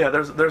do. Yeah,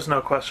 there's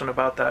no question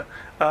about that.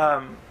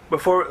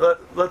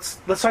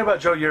 Let's talk about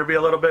Joe Yearby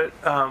a little bit.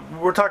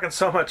 We're talking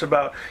so much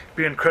about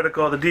being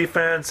critical of the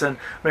defense and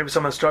maybe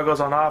some of the struggles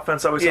on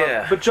offense.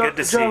 But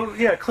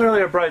Joe,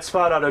 clearly a bright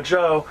spot out of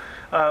Joe.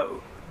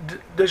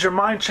 Does your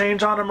mind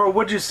change on him, or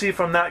what did you see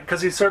from that?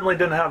 Because he certainly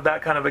didn't have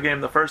that kind of a game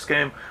the first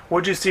game.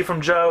 What did you see from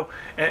Joe,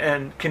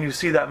 and can you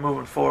see that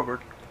moving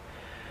forward?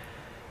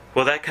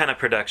 Well, that kind of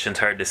production's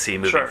hard to see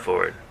moving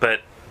forward.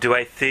 But do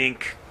I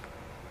think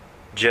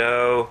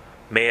Joe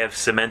may have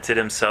cemented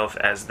himself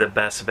as the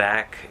best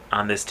back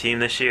on this team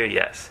this year?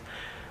 Yes.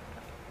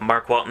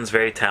 Mark Walton's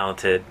very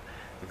talented,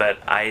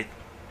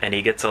 and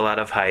he gets a lot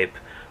of hype,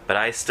 but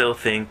I still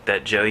think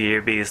that Joe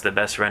Yearby is the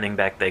best running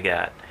back they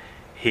got.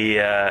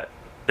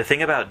 The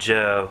thing about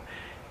Joe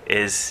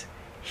is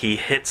he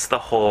hits the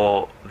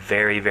hole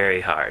very,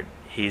 very hard.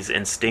 He's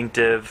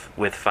instinctive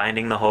with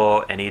finding the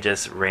hole, and he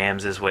just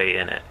rams his way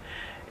in it.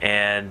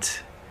 And,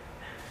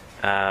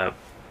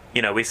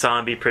 we saw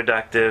him be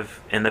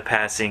productive in the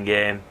passing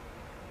game,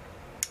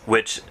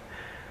 which,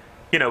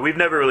 we've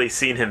never really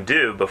seen him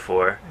do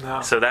before.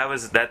 No. So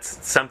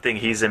that's something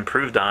he's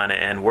improved on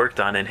and worked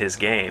on in his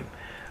game,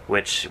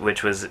 which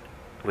was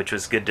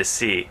good to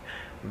see.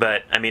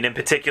 But, I mean, in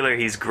particular,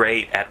 he's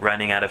great at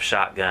running out of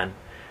shotgun.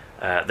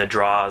 The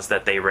draws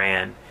that they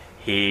ran,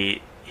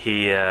 he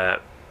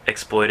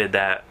exploited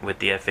that with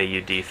the FAU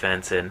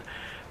defense. And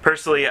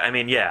personally, I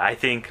mean, I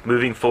think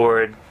moving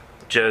forward,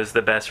 Joe's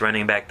the best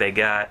running back they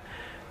got,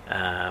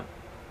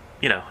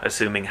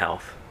 assuming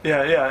health.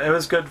 Yeah, it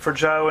was good for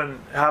Joe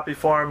and happy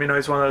for him.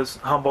 He's one of those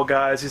humble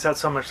guys. He's had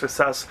so much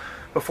success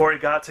before he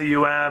got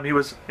to UM. He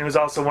was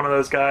also one of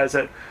those guys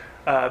that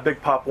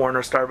big Pop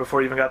Warner star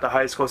before he even got to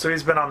high school. So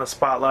he's been on the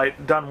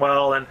spotlight, done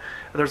well, and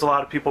there's a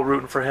lot of people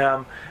rooting for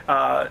him.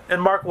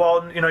 And Mark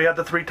Walton, he had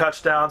the 3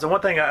 touchdowns. And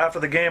one thing after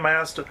the game I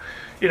asked,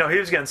 he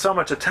was getting so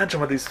much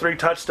attention with these 3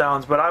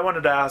 touchdowns, but I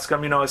wanted to ask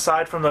him,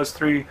 aside from those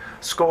 3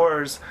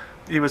 scores,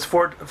 he was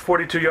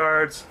 42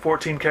 yards,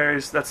 14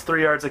 carries. That's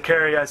 3 yards a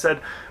carry. I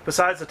said,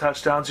 besides the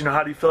touchdowns,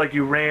 how do you feel like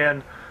you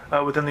ran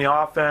within the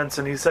offense?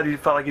 And he said he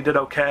felt like he did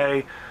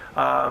okay.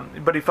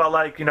 But he felt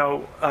like,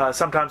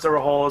 sometimes there were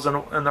holes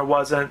and there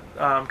wasn't,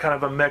 kind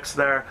of a mix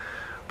there.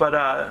 But,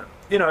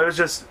 it was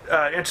just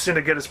interesting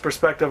to get his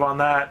perspective on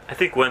that. I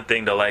think one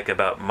thing to like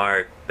about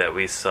Mark that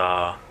we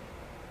saw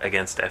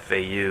against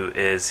FAU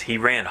is he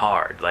ran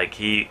hard. Like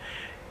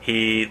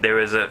there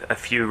was a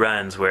few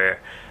runs where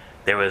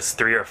there was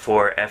 3 or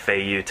 4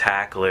 FAU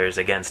tacklers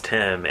against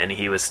him, and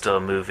he was still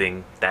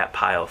moving that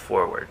pile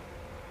forward.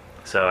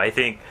 So I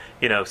think,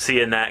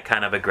 seeing that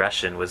kind of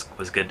aggression was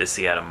good to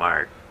see out of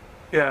Mark.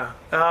 Yeah.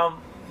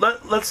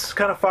 let's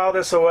kind of file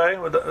this away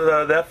with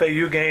the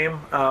FAU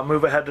game.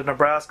 Move ahead to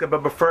Nebraska,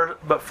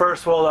 but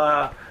first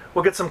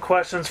we'll get some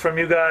questions from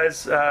you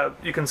guys.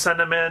 You can send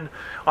them in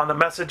on the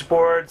message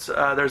boards.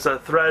 There's a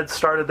thread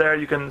started there.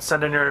 You can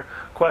send in your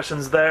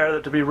questions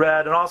there to be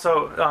read, and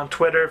also on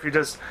Twitter if you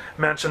just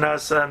mention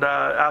us and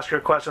ask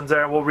your questions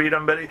there, we'll read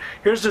them. But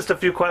here's just a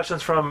few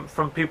questions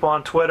from people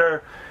on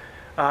Twitter.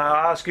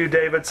 I'll ask you,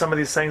 David, some of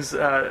these things,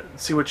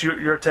 see what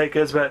your take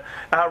is. But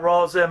at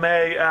Rawls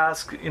MA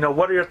asks,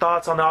 what are your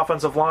thoughts on the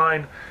offensive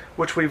line,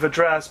 which we've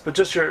addressed, but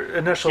just your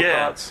initial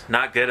thoughts.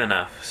 Not good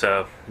enough.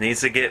 So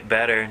needs to get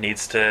better,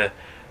 needs to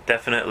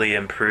definitely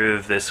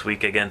improve this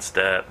week against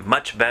a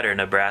much better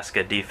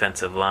Nebraska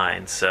defensive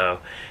line. So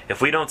if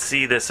we don't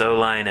see this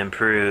O-line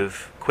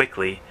improve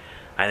quickly,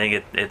 I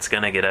think it's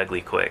going to get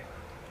ugly quick.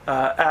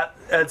 At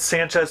Ed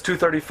Sanchez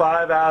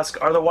 235 asks,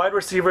 are the wide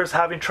receivers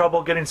having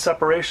trouble getting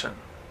separation?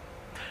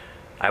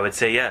 I would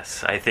say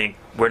yes. I think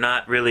we're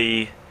not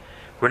really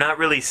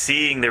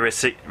seeing the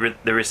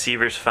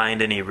receivers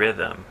find any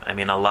rhythm. I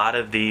mean, a lot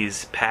of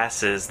these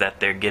passes that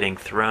they're getting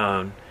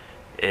thrown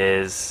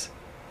is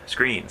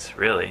screens,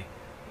 really.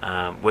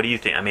 What do you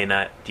think? I mean,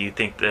 do you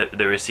think that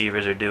the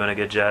receivers are doing a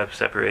good job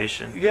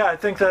separation? Yeah, I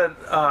think it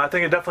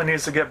definitely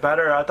needs to get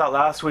better. I thought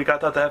last week,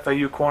 the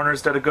FAU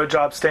corners did a good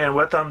job staying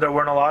with them. There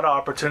weren't a lot of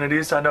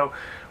opportunities. I know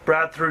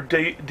Brad threw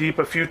deep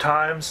a few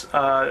times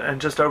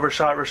and just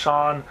overshot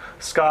Rashawn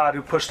Scott,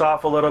 who pushed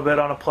off a little bit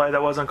on a play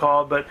that wasn't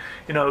called. But,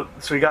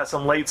 so he got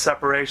some late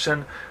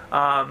separation.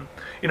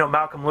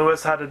 Malcolm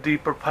Lewis had a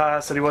deeper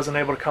pass that he wasn't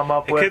able to come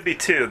up with. It could be,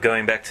 too,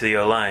 going back to the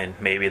O-line.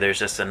 Maybe there's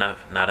just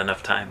not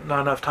enough time.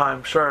 Not enough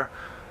time, sure.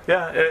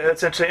 Yeah,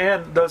 it's interesting.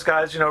 And those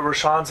guys,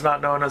 Rashawn's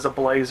not known as a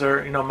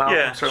blazer.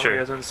 Malcolm certainly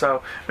isn't.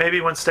 So maybe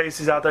when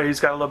Stacy's out there,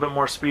 he's got a little bit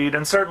more speed.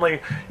 And certainly,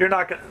 you're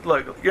not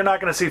going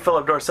to see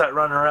Philip Dorsett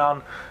running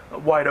around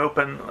wide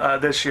open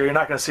this year. You're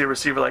not going to see a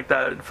receiver like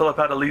that. Philip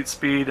had elite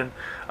speed, and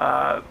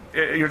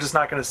you're just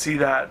not going to see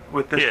that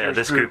with this year's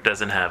this group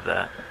doesn't have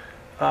that.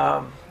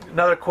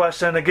 Another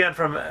question, again,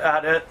 from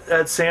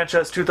Ed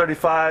Sanchez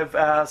 235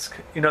 asks,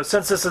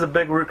 since this is a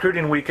big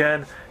recruiting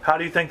weekend, how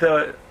do you think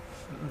the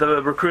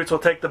recruits will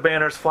take the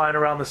banners flying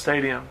around the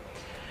stadium?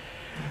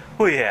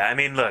 Well, yeah, I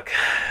mean, look,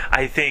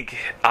 I think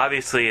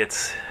obviously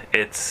it's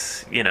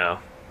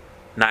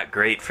not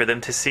great for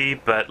them to see,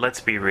 but let's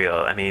be real.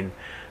 I mean,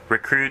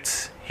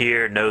 recruits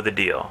here know the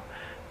deal.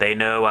 They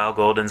know Al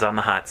Golden's on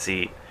the hot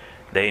seat.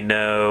 They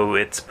know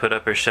it's put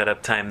up or shut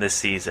up time this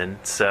season.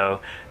 So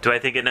do I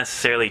think it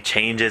necessarily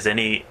changes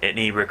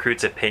any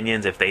recruits'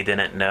 opinions if they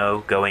didn't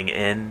know going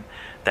in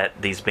that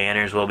these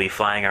banners will be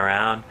flying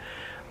around?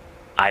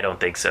 I don't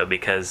think so,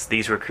 because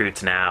these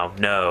recruits now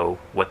know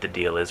what the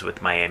deal is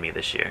with Miami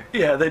this year.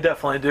 Yeah, they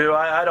definitely do.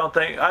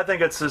 I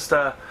think it's just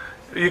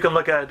you can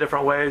look at it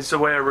different ways, the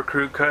way a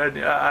recruit could.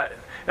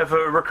 If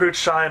a recruit's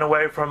shying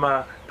away from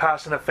a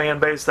passionate fan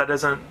base that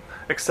isn't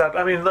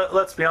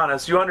let's be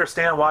honest. You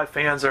understand why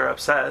fans are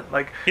upset.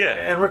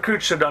 And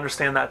recruits should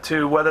understand that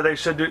too. Whether they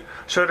should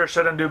or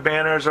shouldn't do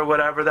banners or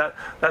whatever,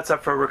 that's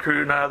up for a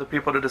recruit and other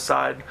people to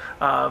decide.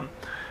 And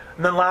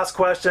then last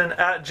question,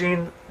 at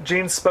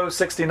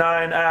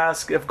GeneSpo69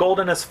 asks, if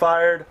Golden is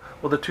fired,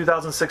 will the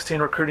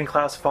 2016 recruiting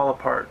class fall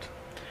apart?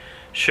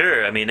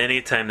 Sure. I mean,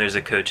 anytime there's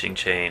a coaching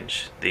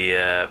change,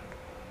 the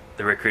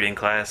recruiting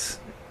class,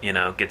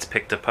 gets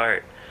picked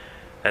apart.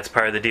 That's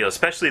part of the deal,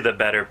 especially the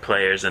better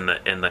players in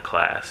the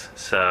class.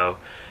 So,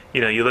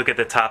 you look at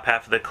the top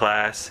half of the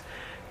class,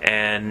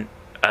 and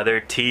other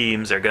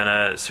teams are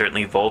gonna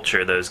certainly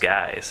vulture those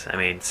guys. I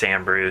mean,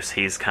 Sam Bruce,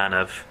 he's kind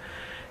of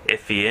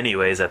iffy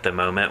anyways at the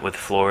moment with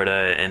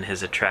Florida and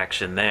his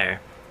attraction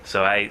there.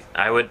 So I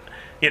would,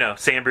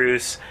 Sam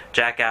Bruce,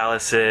 Jack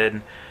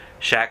Allison,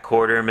 Shaq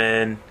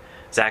Quarterman,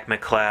 Zach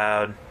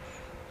McLeod,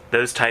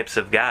 those types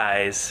of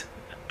guys,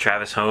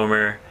 Travis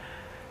Homer,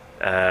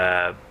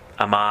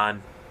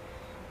 Ahmad,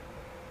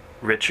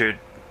 Richard,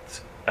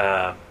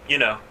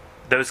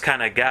 those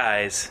kind of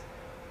guys,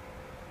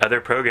 other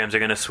programs are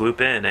going to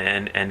swoop in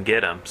and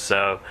get them.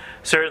 So,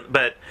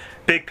 but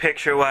big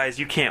picture wise,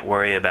 you can't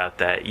worry about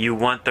that. You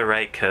want the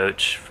right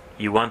coach.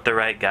 You want the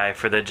right guy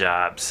for the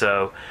job.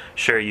 So,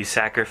 sure, you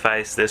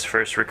sacrifice this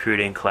first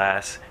recruiting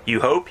class. You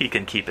hope he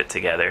can keep it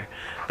together.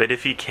 But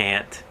if he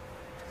can't,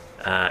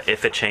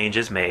 if a change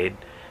is made,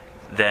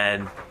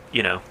 then,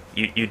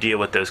 you deal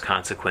with those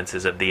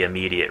consequences of the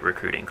immediate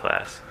recruiting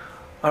class.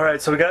 All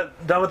right, so we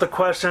got done with the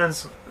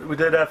questions. We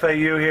did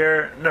FAU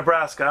here.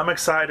 Nebraska, I'm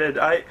excited.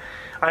 I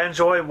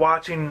enjoy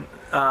watching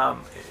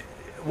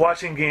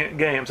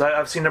games.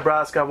 I've seen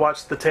Nebraska. I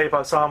watched the tape.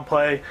 I saw them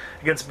play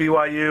against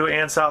BYU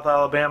and South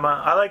Alabama.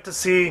 I like to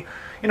see,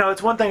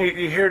 it's one thing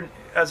you hear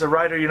as a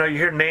writer, you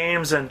hear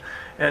names and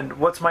and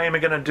what's Miami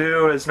going to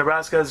do? Is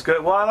Nebraska as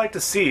good? Well, I like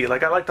to see, I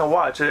like to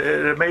watch.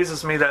 It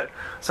amazes me that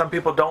some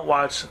people don't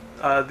watch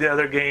the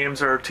other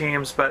games or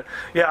teams. But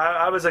yeah,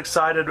 I was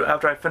excited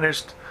after I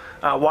finished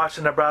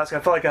watching Nebraska. I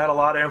felt like I had a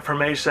lot of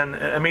information.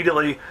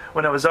 Immediately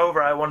when it was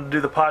over, I wanted to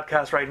do the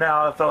podcast right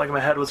now. I felt like my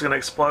head was going to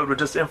explode with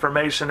just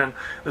information and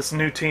this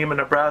new team in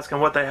Nebraska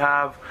and what they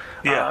have,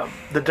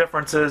 the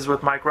differences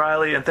with Mike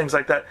Riley and things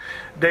like that.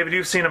 David,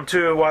 you've seen him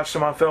too, watched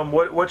him on film.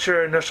 What's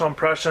your initial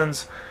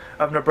impressions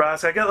of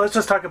Nebraska? I guess let's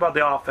just talk about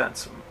the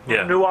offense.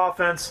 Yeah. New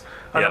offense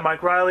under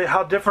Mike Riley.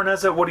 How different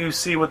is it? What do you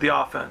see with the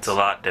offense? It's a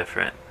lot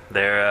different.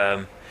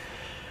 They're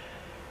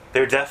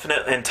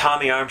definitely, and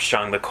Tommy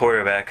Armstrong, the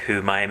quarterback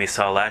who Miami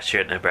saw last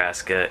year at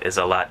Nebraska, is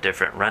a lot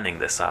different running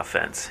this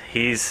offense.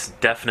 He's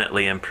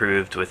definitely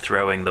improved with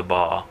throwing the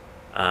ball.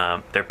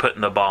 They're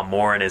putting the ball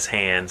more in his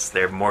hands.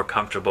 They're more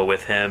comfortable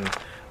with him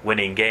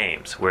winning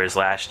games, whereas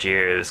last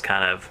year it was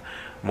kind of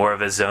more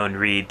of a zone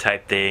read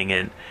type thing,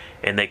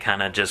 and they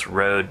kind of just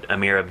rode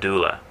Amir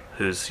Abdullah,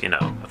 who's,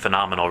 a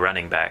phenomenal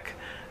running back.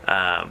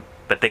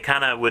 But they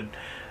kind of would,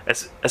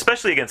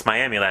 especially against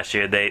Miami last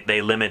year,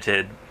 they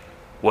limited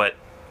what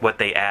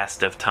they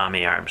asked of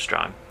Tommy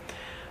Armstrong.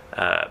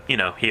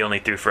 He only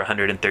threw for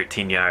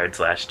 113 yards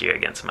last year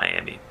against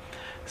Miami.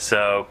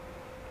 So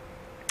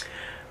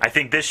I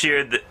think this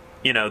year,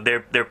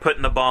 they're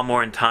putting the ball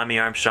more in Tommy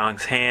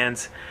Armstrong's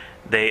hands.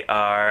 They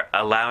are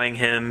allowing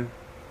him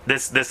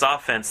this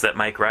offense that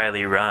Mike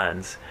Riley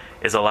runs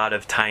is a lot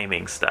of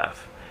timing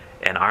stuff,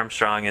 and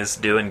Armstrong is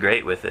doing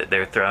great with it.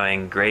 They're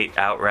throwing great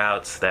out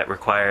routes that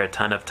require a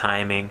ton of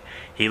timing.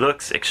 He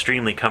looks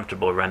extremely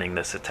comfortable running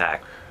this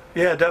attack.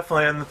 Yeah,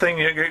 definitely. And the thing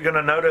you're going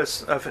to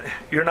notice,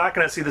 you're not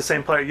going to see the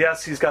same player.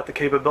 Yes, he's got the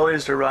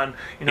capabilities to run.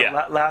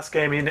 Last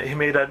game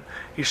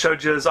he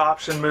showed you his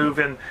option move,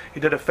 and he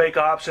did a fake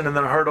option and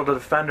then hurdled a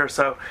defender.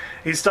 So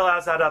he still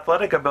has that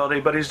athletic ability,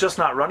 but he's just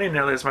not running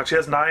nearly as much. He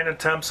has 9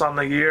 attempts on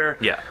the year.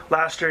 Yeah.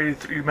 Last year,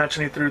 you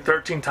mentioned he threw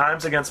 13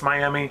 times against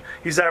Miami.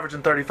 He's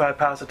averaging 35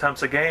 pass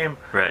attempts a game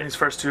in his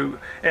first 2.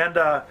 And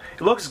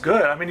he looks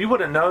good. I mean, you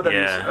wouldn't know that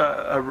he's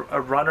a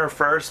runner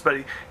first, but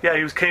he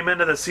came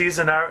into the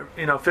season,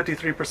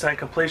 53%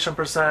 completion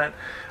percent,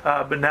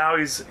 but now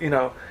he's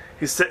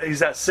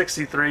at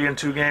 63 in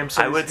 2 games.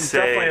 So he's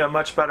definitely a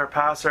much better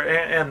passer,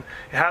 and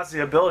has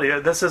the ability.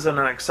 This isn't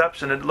an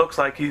exception. It looks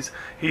like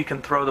he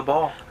can throw the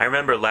ball. I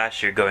remember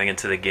last year going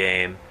into the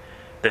game,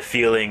 the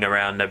feeling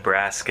around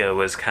Nebraska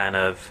was kind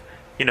of,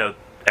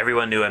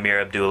 everyone knew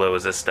Amir Abdullah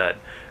was a stud,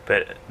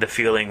 but the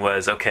feeling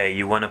was, okay,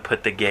 you want to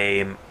put the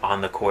game on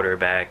the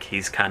quarterback.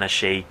 He's kind of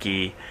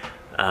shaky.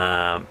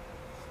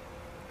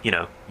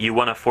 You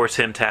want to force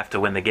him to have to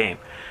win the game.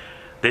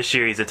 This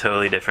year, he's a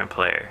totally different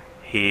player.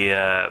 He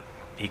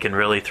can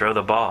really throw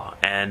the ball,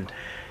 and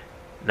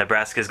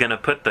Nebraska's going to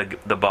put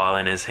the ball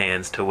in his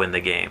hands to win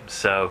the game.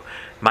 So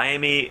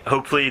Miami,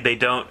 hopefully they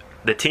don't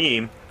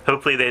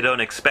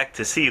expect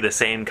to see the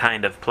same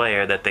kind of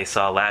player that they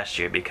saw last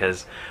year,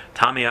 because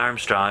Tommy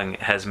Armstrong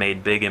has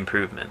made big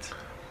improvements.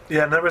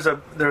 Yeah, and there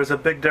was a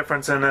big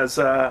difference in, as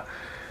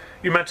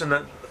you mentioned,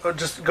 that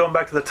just going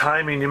back to the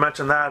timing, you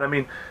mentioned that. I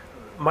mean,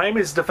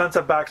 Miami's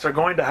defensive backs are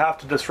going to have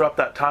to disrupt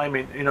that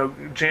timing.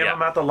 Jam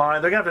them at the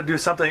line. They're going to have to do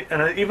something,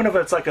 and even if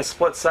it's like a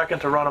split second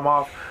to run them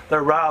off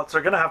their routes,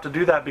 they're going to have to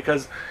do that,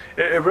 because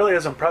it really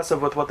is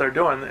impressive with what they're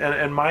doing.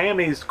 And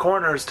Miami's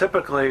corners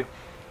typically,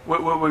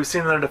 what we've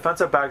seen in their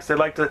defensive backs, they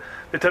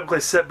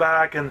typically sit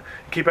back and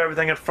keep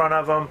everything in front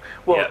of them.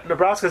 Well,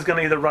 Nebraska's going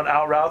to either run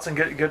out routes and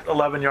get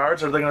 11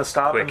 yards, or they're going to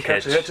stop and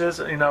catch hitches,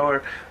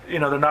 or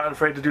they're not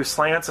afraid to do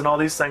slants and all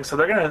these things. So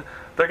they're going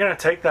to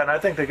take that, and I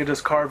think they could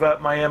just carve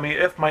up Miami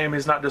if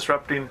Miami's not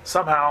disrupting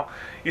somehow,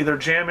 either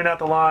jamming at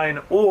the line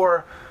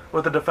or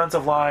with the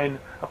defensive line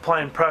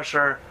applying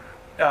pressure,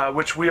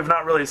 which we have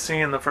not really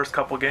seen in the first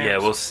couple games. Yeah,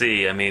 we'll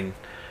see. I mean,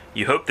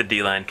 you hope the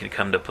D-line can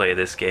come to play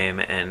this game,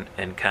 and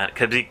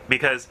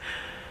because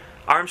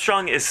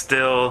Armstrong is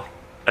still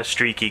a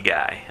streaky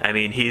guy. I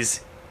mean,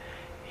 he's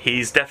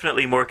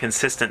definitely more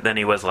consistent than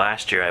he was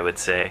last year, I would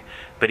say,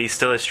 but he's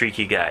still a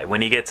streaky guy.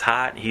 When he gets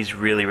hot, he's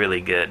really,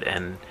 really good,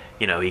 and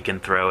he can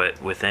throw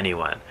it with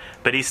anyone.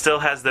 But he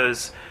still has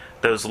those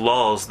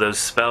lulls, those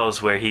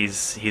spells where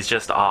he's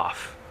just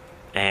off.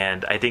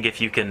 And I think if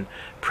you can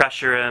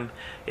pressure him,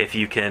 if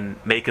you can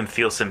make him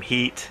feel some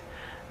heat,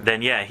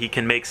 then he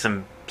can make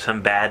some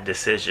bad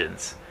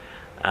decisions.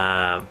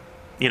 He'll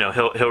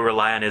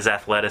rely on his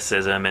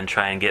athleticism and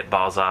try and get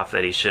balls off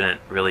that he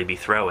shouldn't really be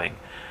throwing.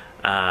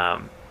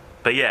 But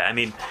I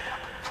mean,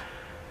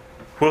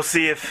 we'll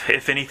see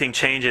if anything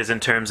changes in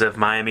terms of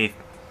Miami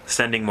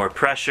sending more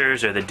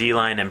pressures or the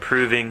D-line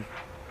improving.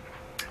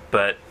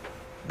 But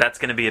that's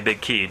going to be a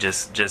big key,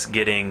 just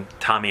getting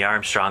Tommy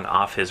Armstrong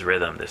off his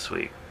rhythm this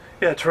week.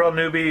 Yeah, Terrell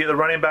Newby, the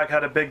running back,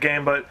 had a big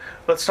game, but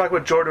let's talk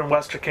about Jordan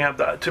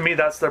Westerkamp. To me,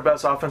 that's their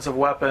best offensive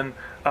weapon.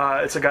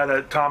 It's a guy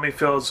that Tommy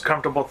feels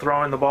comfortable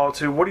throwing the ball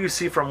to. What do you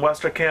see from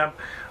Westerkamp?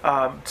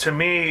 To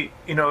me,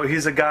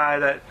 he's a guy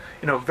that,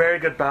 very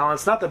good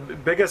balance. Not the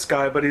biggest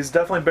guy, but he's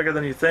definitely bigger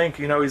than you think.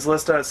 He's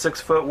listed at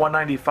 6 foot,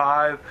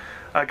 195.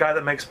 a guy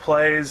that makes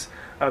plays,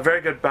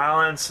 very good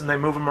balance, and they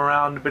move him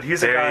around. But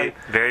he's a guy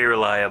very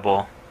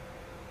reliable.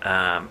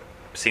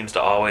 Seems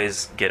to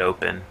always get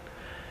open.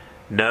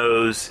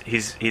 Knows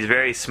he's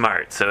very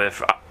smart. So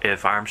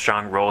if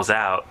Armstrong rolls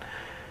out,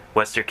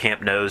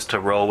 Westerkamp knows to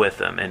roll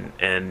with him, and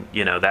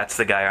that's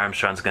the guy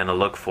Armstrong's going to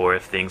look for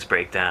if things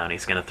break down.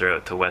 He's going to throw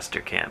it to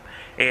Westerkamp,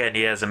 and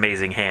he has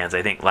amazing hands.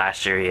 I think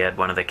last year he had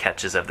one of the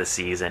catches of the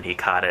season. He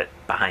caught it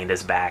behind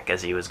his back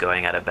as he was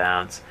going out of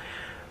bounds.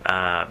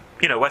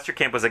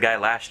 Westerkamp was a guy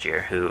last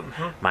year who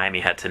Miami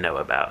had to know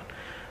about.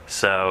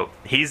 So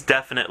he's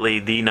definitely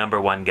the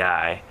number one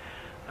guy.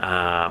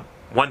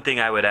 One thing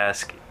I would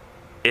ask,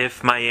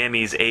 if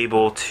Miami's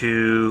able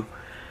to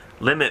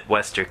limit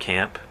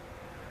Westerkamp,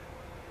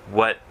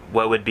 what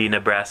would be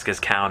Nebraska's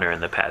counter in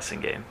the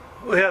passing game?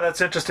 Well, yeah,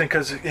 that's interesting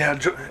because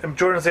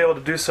Jordan's able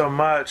to do so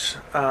much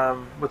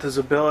with his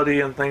ability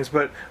and things.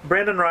 But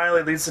Brandon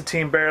Riley leads the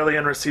team barely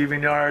in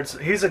receiving yards.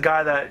 He's a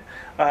guy that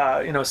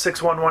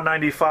 6'1",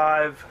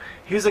 195.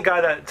 He's a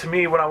guy that, to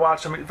me, when I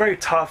watch him, he's very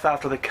tough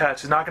after the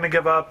catch. He's not going to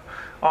give up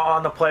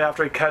on the play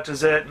after he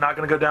catches it. Not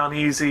going to go down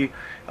easy.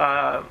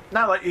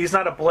 He's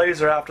not a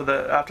blazer after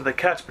the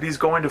catch, but he's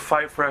going to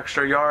fight for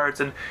extra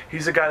yards. And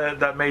he's a guy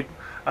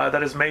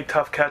that has made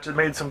tough catches,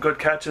 made some good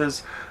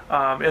catches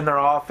in their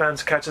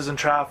offense, catches in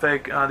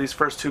traffic these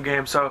first two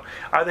games. So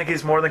I think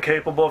he's more than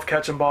capable of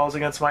catching balls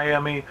against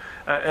Miami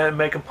and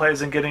making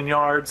plays and getting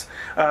yards.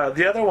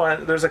 The other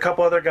one, there's a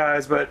couple other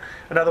guys, but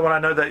another one I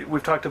know that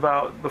we've talked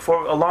about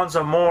before,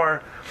 Alonzo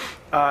Moore,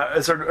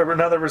 is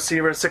another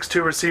receiver,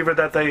 6'2" receiver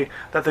that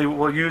they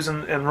will use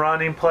in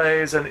running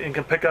plays and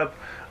can pick up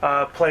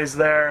plays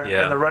there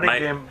in the running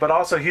game. But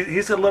also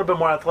he's a little bit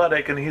more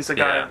athletic, and he's a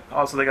guy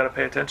also they got to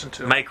pay attention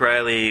to. Mike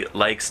Riley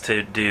likes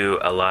to do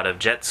a lot of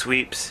jet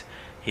sweeps.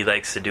 He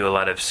likes to do a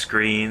lot of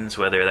screens,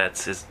 whether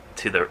that's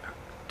to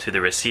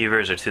the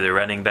receivers or to the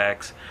running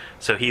backs.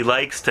 So he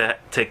likes to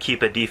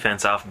keep a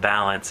defense off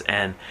balance,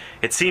 and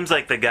it seems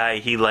like the guy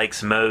he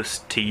likes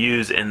most to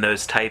use in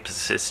those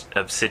types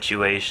of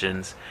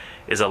situations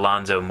is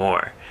Alonzo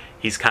Moore.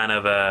 He's kind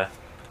of a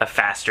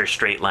faster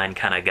straight line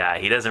kind of guy.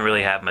 He doesn't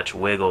really have much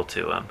wiggle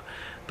to him,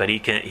 but he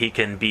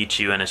can beat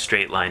you in a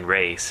straight line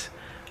race.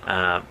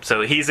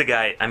 So he's a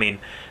guy. I mean,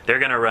 they're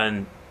going to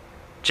run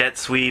jet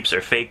sweeps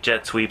or fake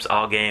jet sweeps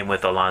all game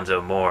with Alonzo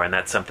Moore, and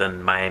that's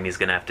something Miami's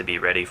going to have to be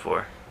ready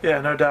for.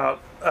 Yeah, no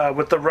doubt.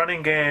 With the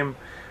running game,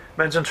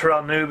 mentioned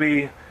Terrell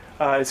Newby.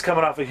 He's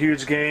coming off a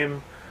huge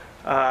game.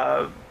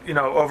 Over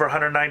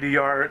 190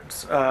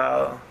 yards,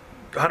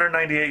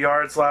 198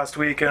 yards last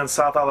week in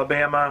South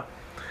Alabama.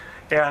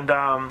 And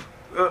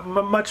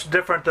much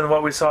different than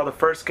what we saw the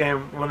first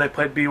game when they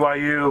played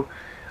BYU.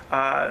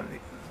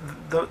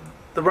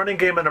 The running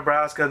game in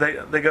Nebraska,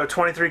 they go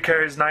 23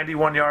 carries,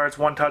 91 yards,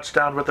 1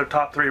 touchdown with their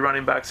top 3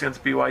 running backs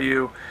against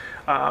BYU.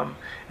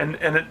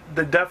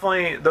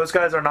 Those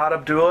guys are not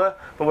Abdullah,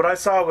 but what I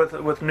saw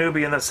with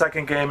Newby in the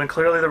second game, and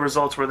clearly the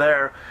results were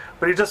there,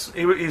 but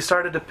he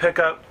started to pick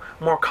up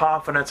more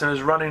confidence and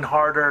is running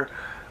harder.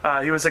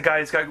 He was a guy,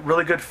 he's got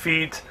really good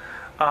feet.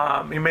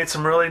 He made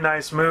some really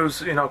nice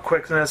moves,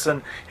 quickness,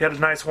 and he had a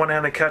nice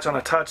one-handed catch on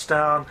a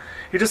touchdown.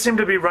 He just seemed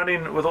to be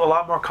running with a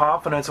lot more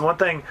confidence. And one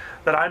thing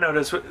that I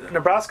noticed,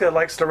 Nebraska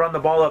likes to run the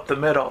ball up the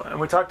middle. And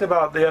we talked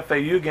about the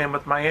FAU game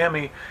with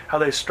Miami, how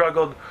they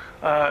struggled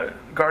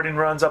guarding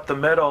runs up the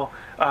middle.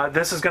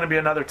 This is going to be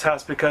another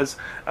test because,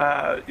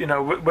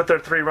 with their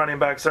 3 running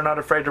backs, they're not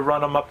afraid to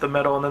run them up the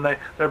middle. And then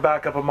their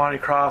backup, Amani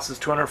Cross, is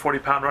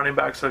 240-pound running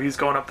back, so he's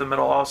going up the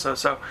middle also.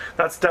 So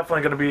that's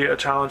definitely going to be a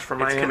challenge for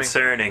Miami. It's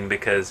concerning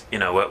because,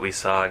 what we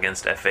saw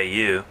against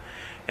FAU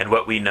and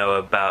what we know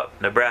about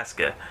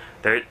Nebraska.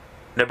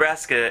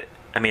 Nebraska,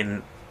 I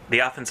mean, the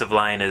offensive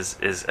line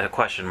is a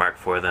question mark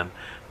for them.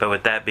 But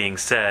with that being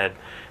said,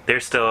 they're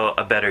still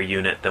a better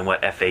unit than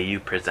what FAU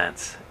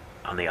presents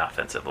on the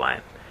offensive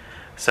line.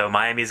 So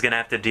Miami's going to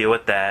have to deal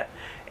with that,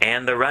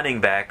 and the running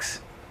backs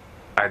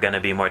are going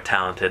to be more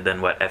talented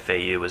than what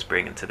FAU was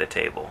bringing to the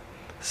table.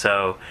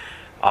 So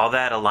all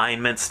that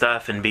alignment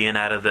stuff and being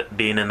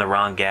in the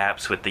wrong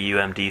gaps with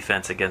the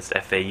defense against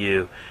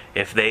FAU,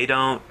 if they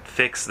don't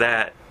fix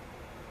that,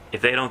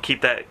 if they don't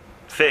keep that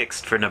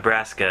fixed for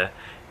Nebraska,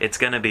 it's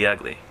going to be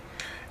ugly.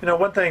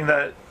 One thing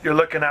that you're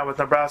looking at with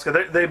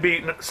Nebraska, they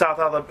beat South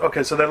Alabama.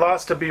 Okay, so they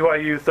lost to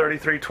BYU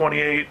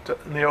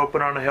 33-28 in the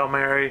opener on a Hail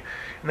Mary,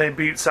 and they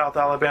beat South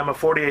Alabama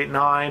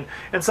 48-9.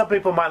 And some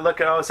people might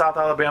look at, South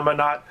Alabama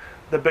not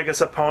the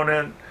biggest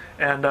opponent,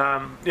 and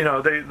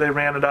they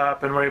ran it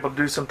up and were able to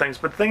do some things.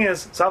 But the thing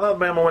is, South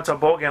Alabama went to a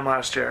bowl game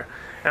last year,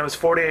 and it was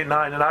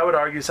 48-9. And I would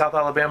argue South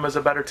Alabama is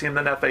a better team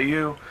than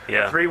FAU,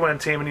 a 3-win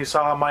team, and you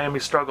saw how Miami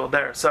struggled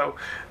there. So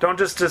don't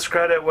just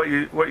discredit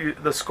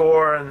the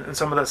score and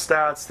some of the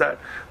stats that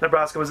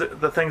Nebraska was,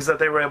 the things that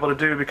they were able to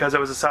do because it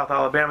was a South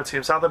Alabama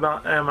team. South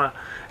Alabama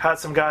had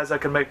some guys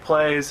that could make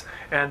plays,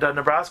 and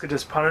Nebraska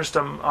just punished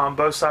them on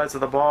both sides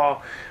of the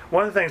ball.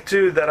 One of the things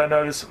too that I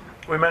noticed,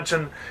 we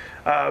mentioned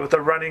with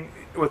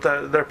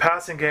their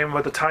passing game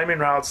with the timing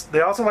routes,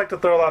 they also like to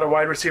throw a lot of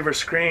wide receiver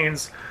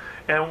screens.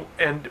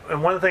 And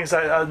one of the things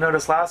I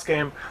noticed last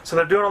game, so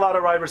they're doing a lot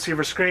of wide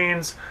receiver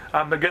screens.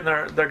 They're getting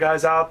their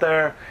guys out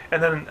there,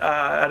 and then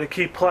at a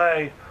key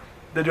play,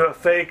 they do a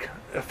fake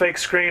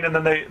screen, and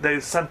then they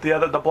sent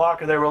the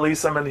blocker. They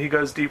release him, and he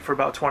goes deep for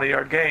about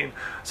 20-yard gain.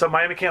 So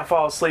Miami can't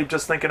fall asleep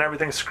just thinking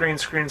everything's screen,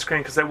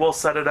 because they will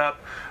set it up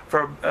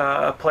for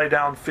a play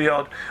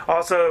downfield.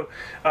 Also,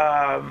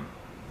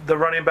 the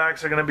running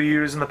backs are going to be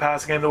used in the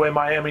passing game the way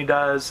Miami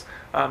does.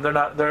 They're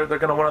going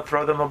to want to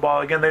throw them the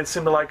ball. Again, they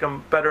seem to like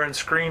them better in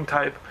screen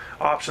type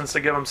options to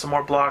give them some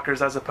more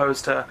blockers, as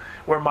opposed to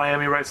where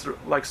Miami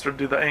likes to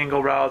do the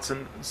angle routes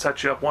and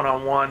set you up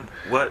one-on-one.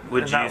 What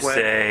would you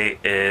say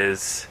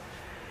is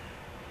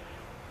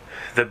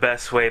the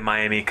best way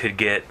Miami could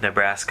get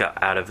Nebraska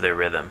out of their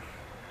rhythm?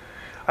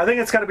 I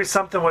think it's got to be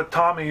something with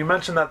Tommy. You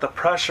mentioned that the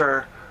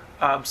pressure.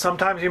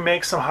 Sometimes he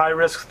makes some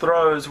high-risk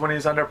throws when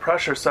he's under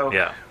pressure. So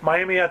yeah.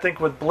 Miami, I think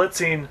with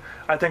blitzing,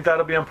 I think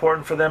that'll be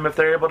important for them if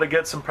they're able to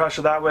get some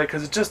pressure that way,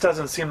 because it just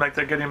doesn't seem like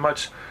they're getting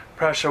much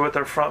pressure with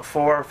their front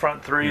four,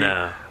 front three.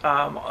 No.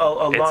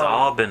 Alone. It's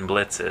all been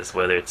blitzes,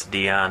 whether it's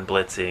Dion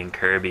blitzing,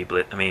 Kirby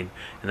blitz. I mean,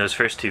 in those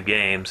first two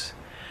games,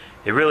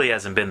 it really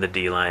hasn't been the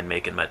D-line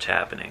making much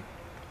happening.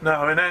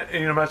 No, and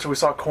you mentioned we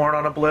saw Corn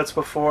on a blitz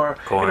before.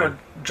 Corn.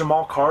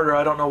 Jamal Carter,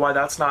 I don't know why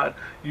that's not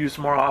used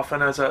more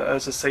often as a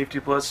safety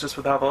blitz, just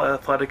with how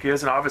athletic he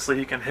is, and obviously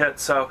he can hit.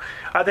 So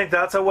I think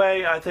that's a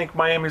way. I think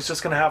Miami's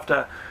just going to have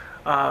to,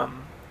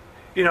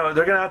 they're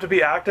going to have to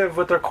be active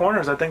with their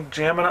corners. I think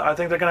they're going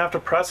to have to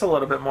press a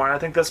little bit more. And I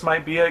think this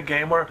might be a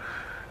game where,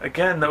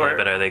 again,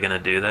 but are they going to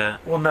do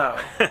that? Well, no.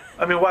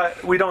 I mean,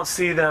 we don't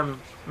see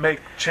them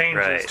make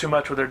changes too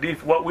much with their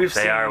defense.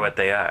 They are what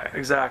they are.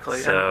 Exactly.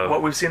 So, and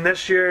what we've seen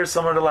this year is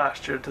similar to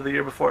last year, to the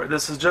year before.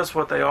 This is just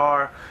what they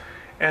are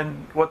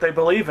and what they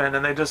believe in,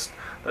 and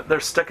they're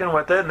sticking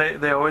with it,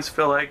 and they always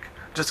feel like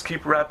just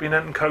keep repping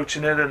it and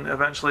coaching it, and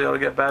eventually it'll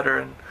get better.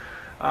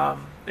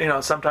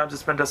 And sometimes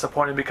it's been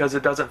disappointing because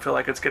it doesn't feel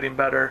like it's getting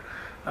better.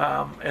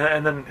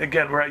 And then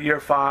again, we're at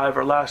year 5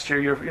 or last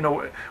year.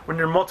 When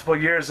you're multiple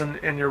years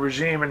in your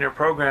regime, in your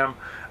program,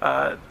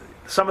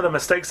 some of the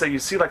mistakes that you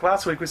see, like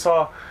last week, we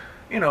saw,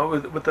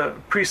 with the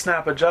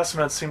pre-snap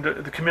adjustments,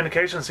 the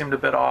communication seemed a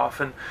bit off.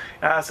 And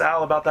I asked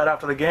Al about that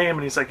after the game,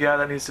 and he's like, "Yeah,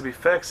 that needs to be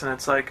fixed." And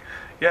it's like,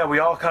 yeah, we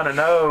all kind of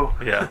know.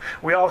 Yeah.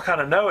 We all kind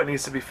of know it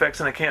needs to be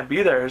fixed, and it can't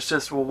be there. It's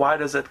just, well, why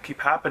does it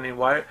keep happening?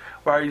 Why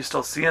are you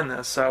still seeing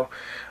this? So,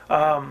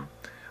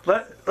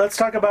 let's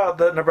talk about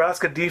the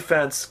Nebraska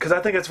defense, because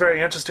I think it's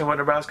very interesting what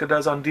Nebraska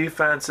does on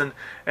defense, and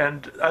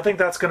I think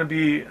that's going to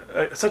be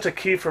such a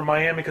key for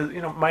Miami, because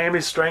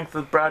Miami's strength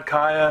with Brad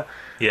Kaya.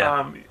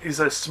 Yeah. He's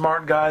a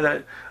smart guy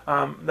that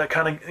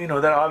kind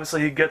of that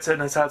obviously he gets it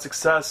and has had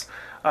success.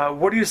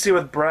 What do you see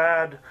with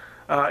Brad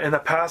in the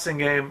passing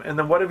game, and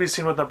then what have you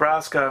seen with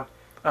Nebraska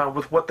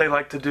with what they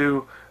like to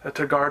do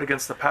to guard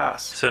against the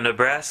pass? So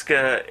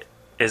Nebraska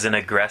is an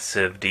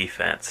aggressive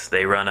defense.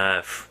 They run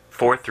a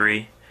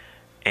 4-3.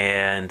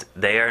 And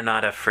they are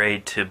not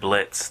afraid to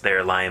blitz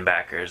their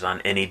linebackers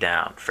on any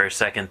down. First,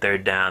 second,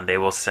 third down, they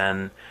will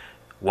send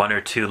 1 or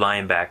 2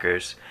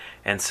 linebackers.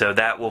 And so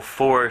that will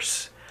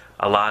force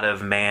a lot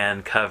of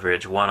man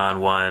coverage,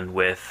 one-on-one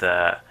with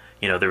the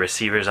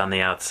receivers on the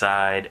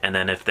outside. And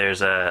then if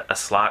there's a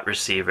slot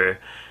receiver,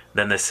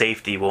 then the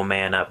safety will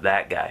man up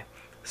that guy.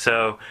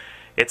 So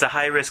it's a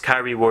high-risk,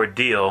 high-reward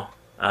deal.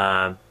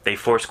 They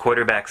force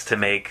quarterbacks to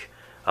make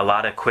a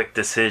lot of quick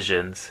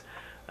decisions.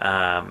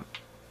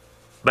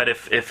 But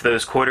if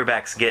those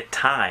quarterbacks get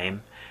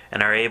time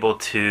and are able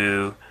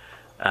to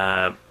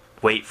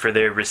wait for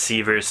their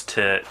receivers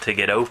to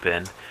get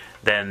open,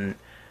 then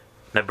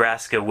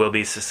Nebraska will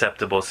be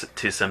susceptible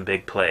to some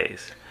big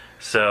plays.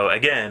 So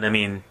again, I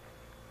mean,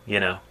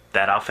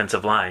 that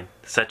offensive line,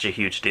 such a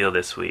huge deal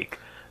this week.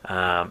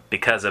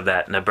 Because of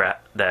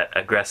that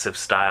aggressive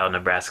style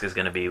Nebraska's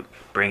going to be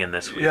bringing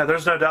this week. Yeah,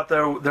 there's no doubt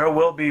there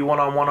will be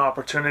one-on-one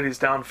opportunities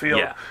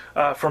downfield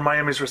for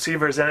Miami's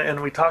receivers,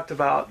 and we talked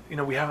about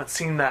we haven't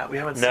seen that. We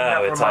haven't seen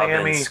that for Miami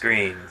all been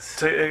screens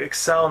to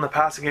excel in the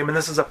passing game, and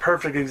this is a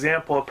perfect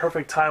example, a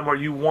perfect time where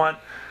you want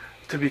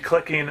to be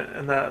clicking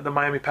in the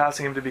Miami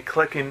passing game, to be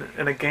clicking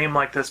in a game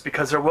like this,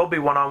 because there will be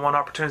one-on-one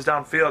opportunities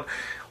downfield.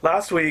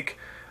 Last week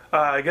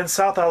against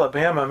South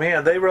Alabama,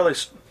 man,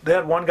 they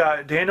had one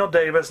guy, Daniel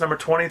Davis, number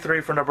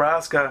 23 for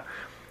Nebraska,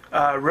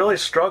 really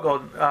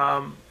struggled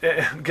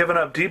giving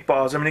up deep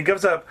balls. I mean,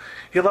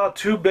 he allowed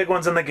 2 big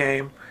ones in the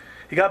game.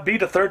 He got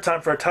beat a third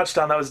time for a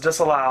touchdown that was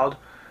disallowed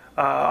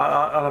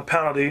on a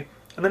penalty.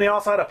 And then he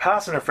also had a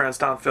pass interference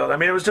downfield. I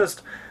mean, it was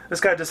just, this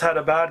guy just had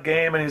a bad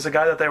game, and he's a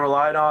guy that they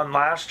relied on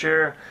last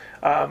year.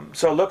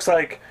 So it looks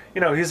like,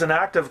 he's an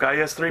active guy. He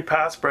has 3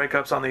 pass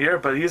breakups on the year,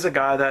 but he's a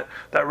guy that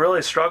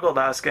really struggled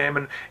last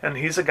game, and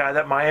he's a guy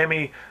that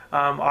Miami,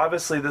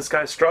 obviously this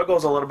guy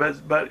struggles a little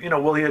bit, but,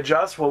 will he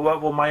adjust? Well,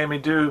 what will Miami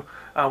do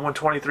when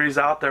 23 is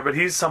out there? But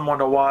he's someone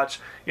to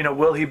watch.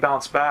 Will he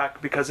bounce back?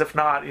 Because if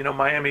not,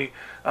 Miami,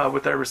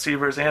 with their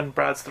receivers and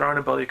Brad's throwing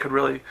ability, could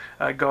really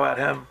go at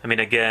him. I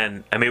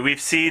mean,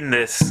 we've seen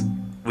this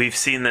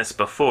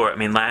before. I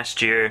mean,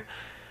 last year,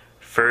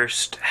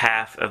 first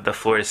half of the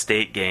Florida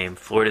State game,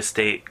 Florida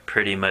State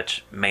pretty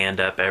much manned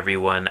up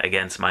everyone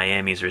against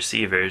Miami's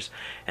receivers,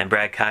 and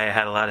Brad Kaaya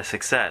had a lot of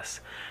success.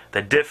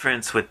 The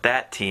difference with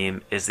that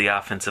team is the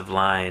offensive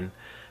line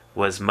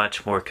was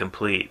much more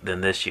complete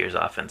than this year's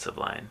offensive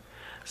line.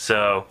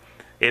 So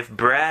if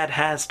Brad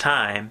has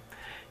time,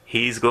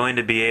 he's going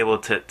to be able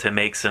to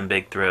make some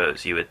big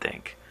throws, you would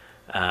think.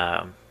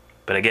 But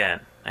again,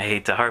 I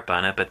hate to harp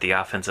on it, but the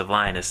offensive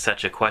line is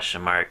such a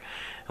question mark.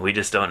 And we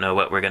just don't know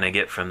what we're going to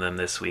get from them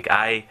this week.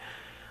 I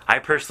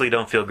personally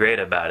don't feel great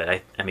about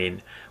it. I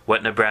mean,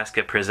 what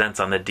Nebraska presents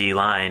on the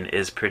D-line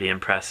is pretty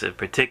impressive,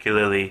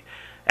 particularly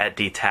at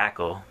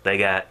D-tackle. They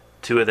got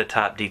two of the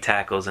top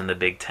D-tackles in the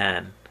Big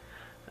Ten.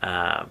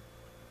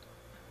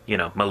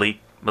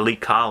 Malik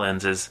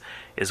Collins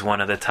is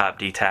one of the top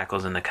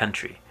D-tackles in the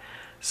country.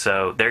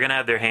 So they're going to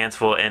have their hands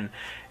full, and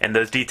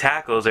those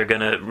D-tackles are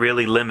going to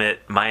really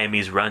limit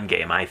Miami's run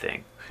game, I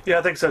think. Yeah,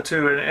 I think so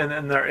too.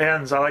 And their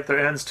ends, I like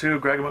their ends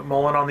too. Greg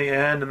McMullen on the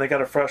end, and they got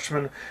a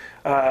freshman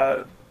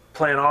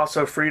playing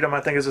also. Freedom,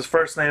 I think, is his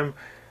first name.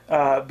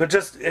 But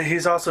just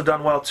he's also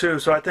done well too.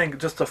 So I think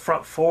just the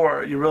front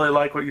four, you really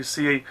like what you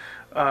see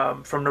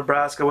from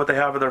Nebraska, what they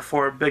have with their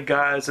four big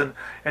guys, and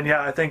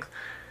yeah, I think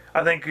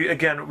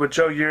again with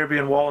Joe Yearby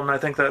and Walton, I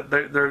think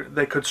that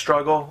they could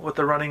struggle with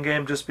the running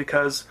game just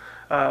because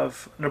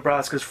of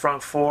Nebraska's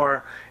front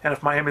four, and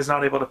if Miami's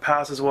not able to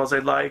pass as well as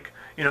they'd like,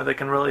 they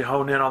can really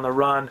hone in on the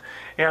run.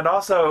 And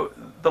also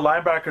the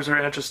linebackers are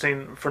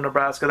interesting for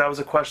Nebraska. That was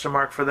a question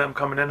mark for them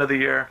coming into the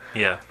year.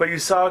 Yeah. But I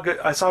saw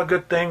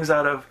good things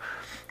out of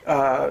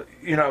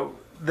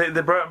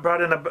they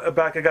brought in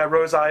a guy,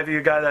 Rose Ivy,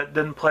 a guy that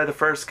didn't play the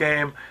first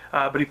game,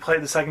 but he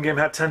played the second game,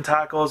 had 10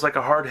 tackles, like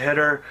a hard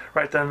hitter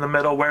right there in the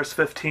middle, wears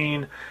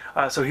 15.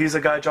 So he's a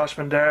guy, Josh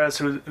Banderas,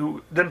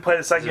 who didn't play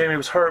the second game. He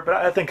was hurt, but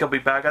I think he'll be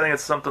back. I think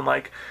it's something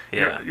like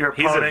your opponent.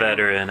 He's a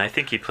veteran. I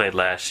think he played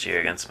last year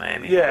against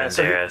Miami. Yeah,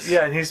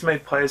 and he's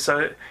made plays.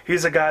 So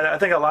he's a guy that I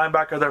think at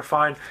linebacker they're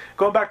fine.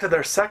 Going back to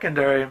their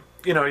secondary,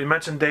 you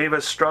mentioned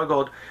Davis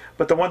struggled.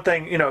 But the one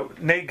thing,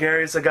 Nate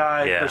Gary's a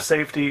guy, their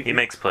safety. He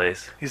makes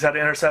plays. He's had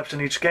an interception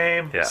each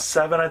game,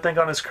 7, I think,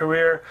 on his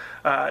career.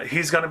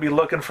 He's going to be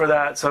looking for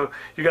that, so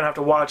you're going to have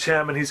to watch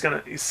him, and he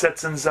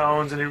sits in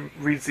zones, and he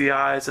reads the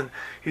eyes, and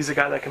he's a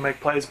guy that can make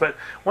plays. But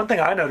one thing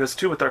I noticed,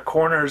 too, with their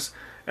corners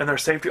and their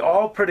safety,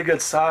 all pretty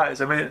good size.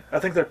 I mean, I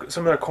think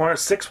some of their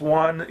corners,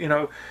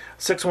 6'1",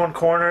 6'1"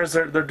 corners,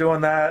 they're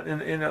doing that,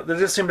 and they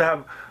just seem to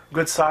have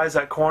good size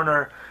at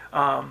corner.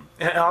 And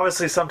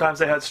obviously sometimes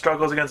they had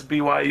struggles against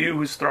BYU,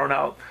 who's thrown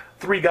out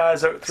three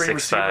guys, three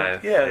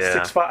receivers.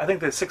 6'5". I think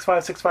they're 6'5",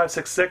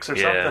 6'6" or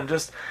something.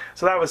 Just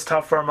so that was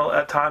tough for them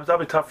at times. That'll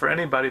be tough for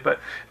anybody. But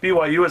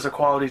BYU is a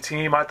quality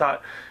team. I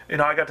thought,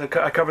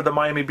 I covered the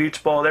Miami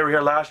Beach Bowl. They were here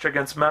last year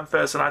against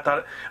Memphis, and I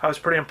thought I was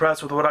pretty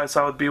impressed with what I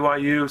saw with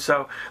BYU.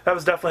 So that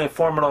was definitely a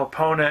formidable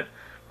opponent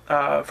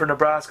for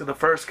Nebraska the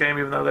first game,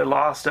 even though they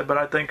lost it. But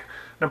I think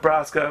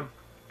Nebraska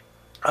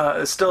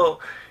is still.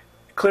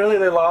 Clearly,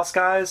 they lost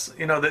guys.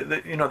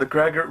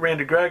 The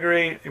Randy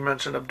Gregory. You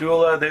mentioned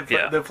Abdullah.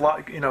 They've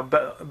lost.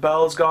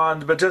 Bell's gone,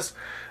 but just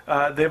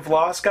they've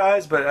lost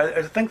guys. But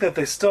I think that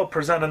they still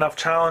present enough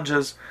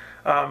challenges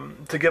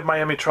to give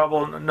Miami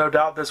trouble, no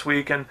doubt, this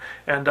week. And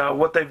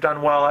what they've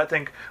done well, I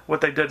think what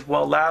they did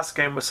well last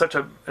game was such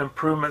an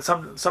improvement.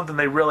 Something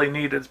they really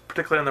needed,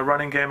 particularly in the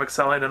running game,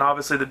 excelling, and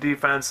obviously the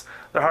defense.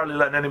 They're hardly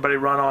letting anybody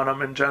run on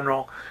them in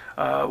general.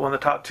 One of the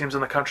top teams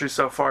in the country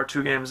so far,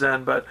 2 games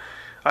in, but.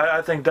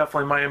 I think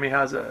definitely Miami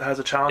has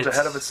a challenge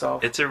ahead of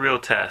itself. It's a real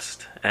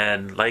test,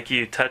 and like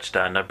you touched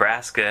on,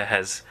 Nebraska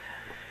has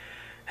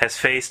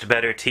faced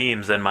better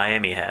teams than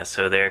Miami has,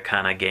 so they're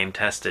kind of game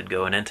tested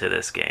going into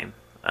this game.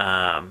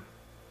 But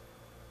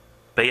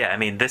yeah, I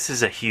mean, this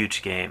is a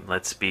huge game.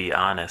 Let's be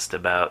honest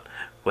about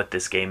what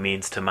this game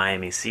means to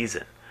Miami's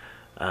season.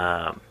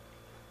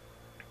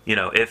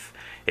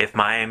 If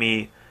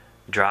Miami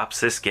drops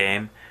this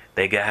game,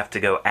 they have to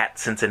go at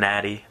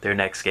Cincinnati their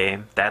next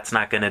game. That's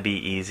not going to be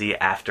easy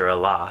after a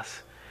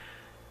loss.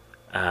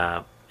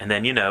 And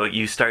then,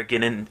 you start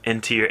getting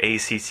into your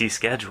ACC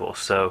schedule.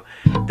 So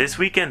this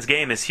weekend's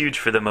game is huge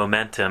for the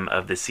momentum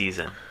of the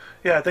season.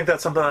 Yeah, I think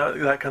that's something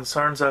that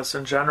concerns us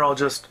in general,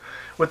 just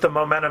with the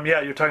momentum. Yeah,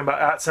 you're talking about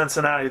at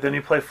Cincinnati, then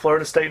you play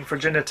Florida State and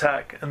Virginia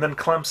Tech, and then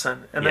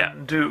Clemson, and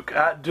then Duke,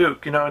 at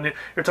Duke. And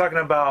you're talking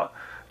about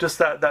just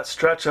that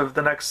stretch of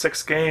the next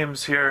 6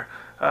 games here.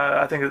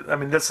 I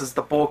mean, this is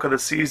the bulk of the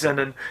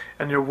season,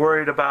 and you're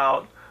worried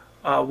about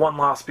one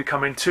loss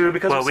becoming 2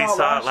 because we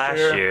saw it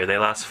last year. They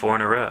lost 4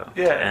 in a row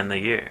to end the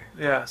year.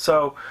 Yeah.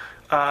 So,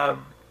 how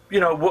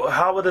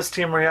will this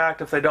team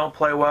react if they don't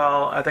play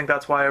well? I think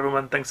that's why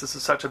everyone thinks this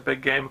is such a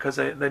big game, because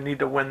they need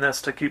to win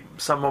this to keep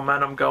some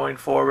momentum going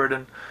forward.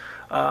 And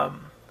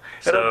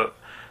so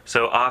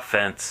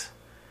offense,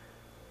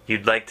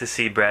 you'd like to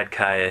see Brad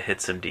Kaaya hit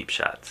some deep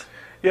shots.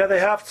 Yeah, they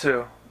have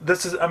to.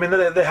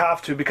 They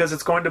have to, because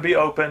it's going to be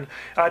open.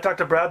 I talked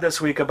to Brad this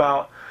week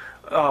about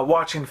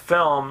watching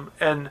film,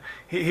 and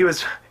he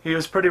was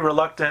pretty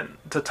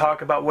reluctant to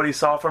talk about what he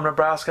saw from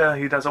Nebraska.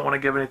 He doesn't want to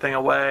give anything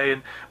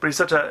away, but he's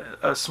such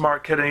a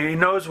smart kid, and he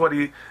knows what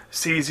he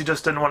sees. He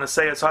just didn't want to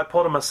say it. So I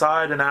pulled him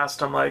aside and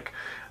asked him, like,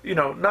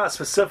 not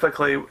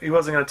specifically. He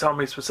wasn't going to tell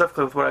me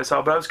specifically with what I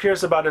saw, but I was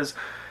curious about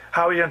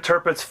how he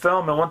interprets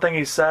film. And one thing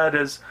he said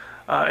is,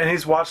 and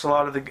he's watched a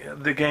lot of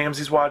the games.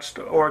 He's watched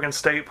Oregon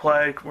State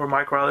play, where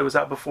Mike Riley was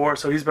at before,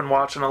 so he's been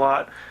watching a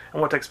lot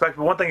and what to expect.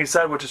 But one thing he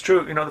said, which is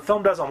true, the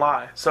film doesn't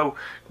lie. So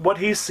what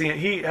he's seeing,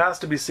 he has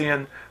to be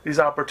seeing these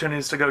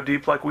opportunities to go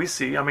deep like we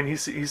see. I mean, he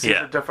sees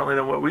it differently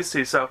than what we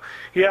see. So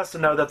he has to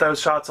know that those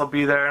shots will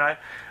be there. And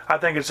I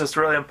think it's just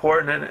really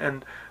important.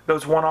 And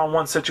those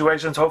one-on-one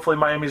situations, hopefully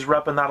Miami's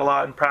repping that a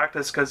lot in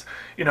practice, because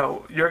you're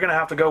going to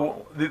have to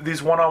go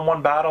these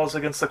one-on-one battles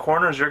against the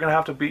corners. You're going to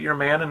have to beat your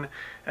man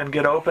and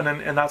get open,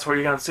 and that's where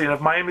you're going to see. And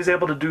if Miami's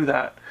able to do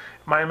that,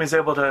 Miami's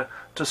able to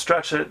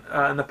stretch it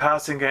in the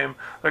passing game,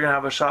 they're going to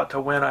have a shot to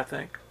win, I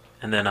think.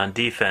 And then on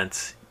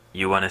defense,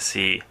 you want to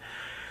see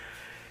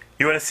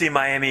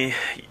Miami,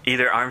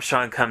 either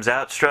Armstrong comes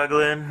out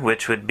struggling,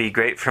 which would be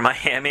great for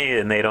Miami,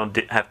 and they don't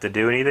have to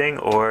do anything,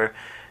 or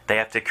they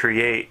have to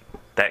create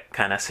that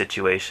kind of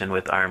situation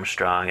with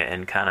Armstrong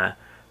and kind of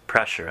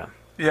pressure him.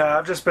 Yeah,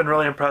 I've just been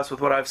really impressed with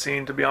what I've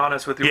seen, to be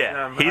honest with you.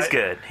 Yeah, he's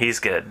good. He's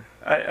good.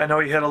 I know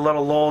he hit a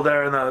little lull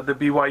there in the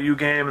BYU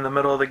game in the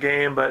middle of the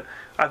game, but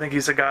I think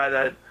he's a guy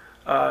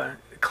that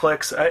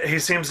clicks. He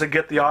seems to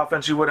get the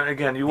offense. You wouldn't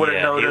notice.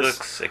 He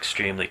looks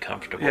extremely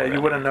comfortable. Yeah, you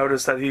wouldn't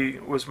notice that he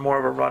was more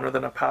of a runner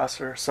than a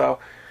passer. So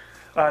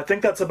I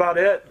think that's about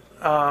it.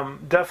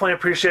 Definitely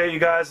appreciate you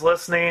guys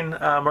listening.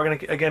 We're going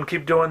to, again,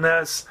 keep doing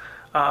this.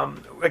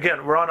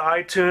 Again, we're on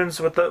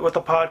iTunes with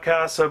the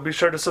podcast, so be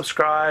sure to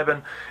subscribe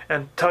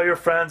and tell your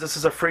friends. This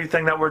is a free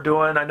thing that we're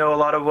doing. I know a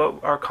lot of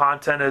what our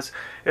content is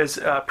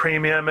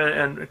premium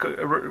and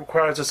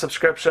requires a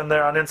subscription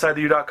there on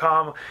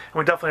InsideTheU.com, and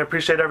we definitely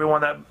appreciate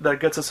everyone that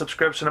gets a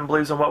subscription and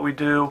believes in what we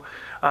do.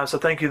 So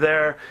thank you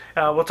there.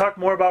 We'll talk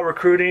more about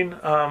recruiting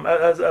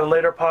as a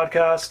later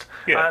podcast.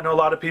 Yeah. I know a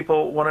lot of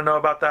people want to know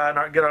about that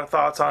and get our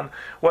thoughts on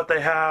what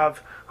they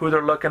have, who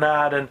they're looking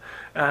at, and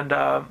kind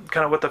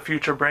of what the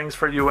future brings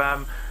for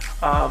UM.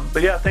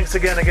 But yeah, thanks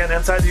again,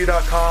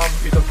 InsideTheU.com.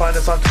 You can find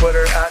us on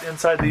Twitter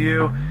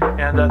 @InsideTheU,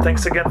 and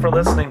thanks again for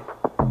listening.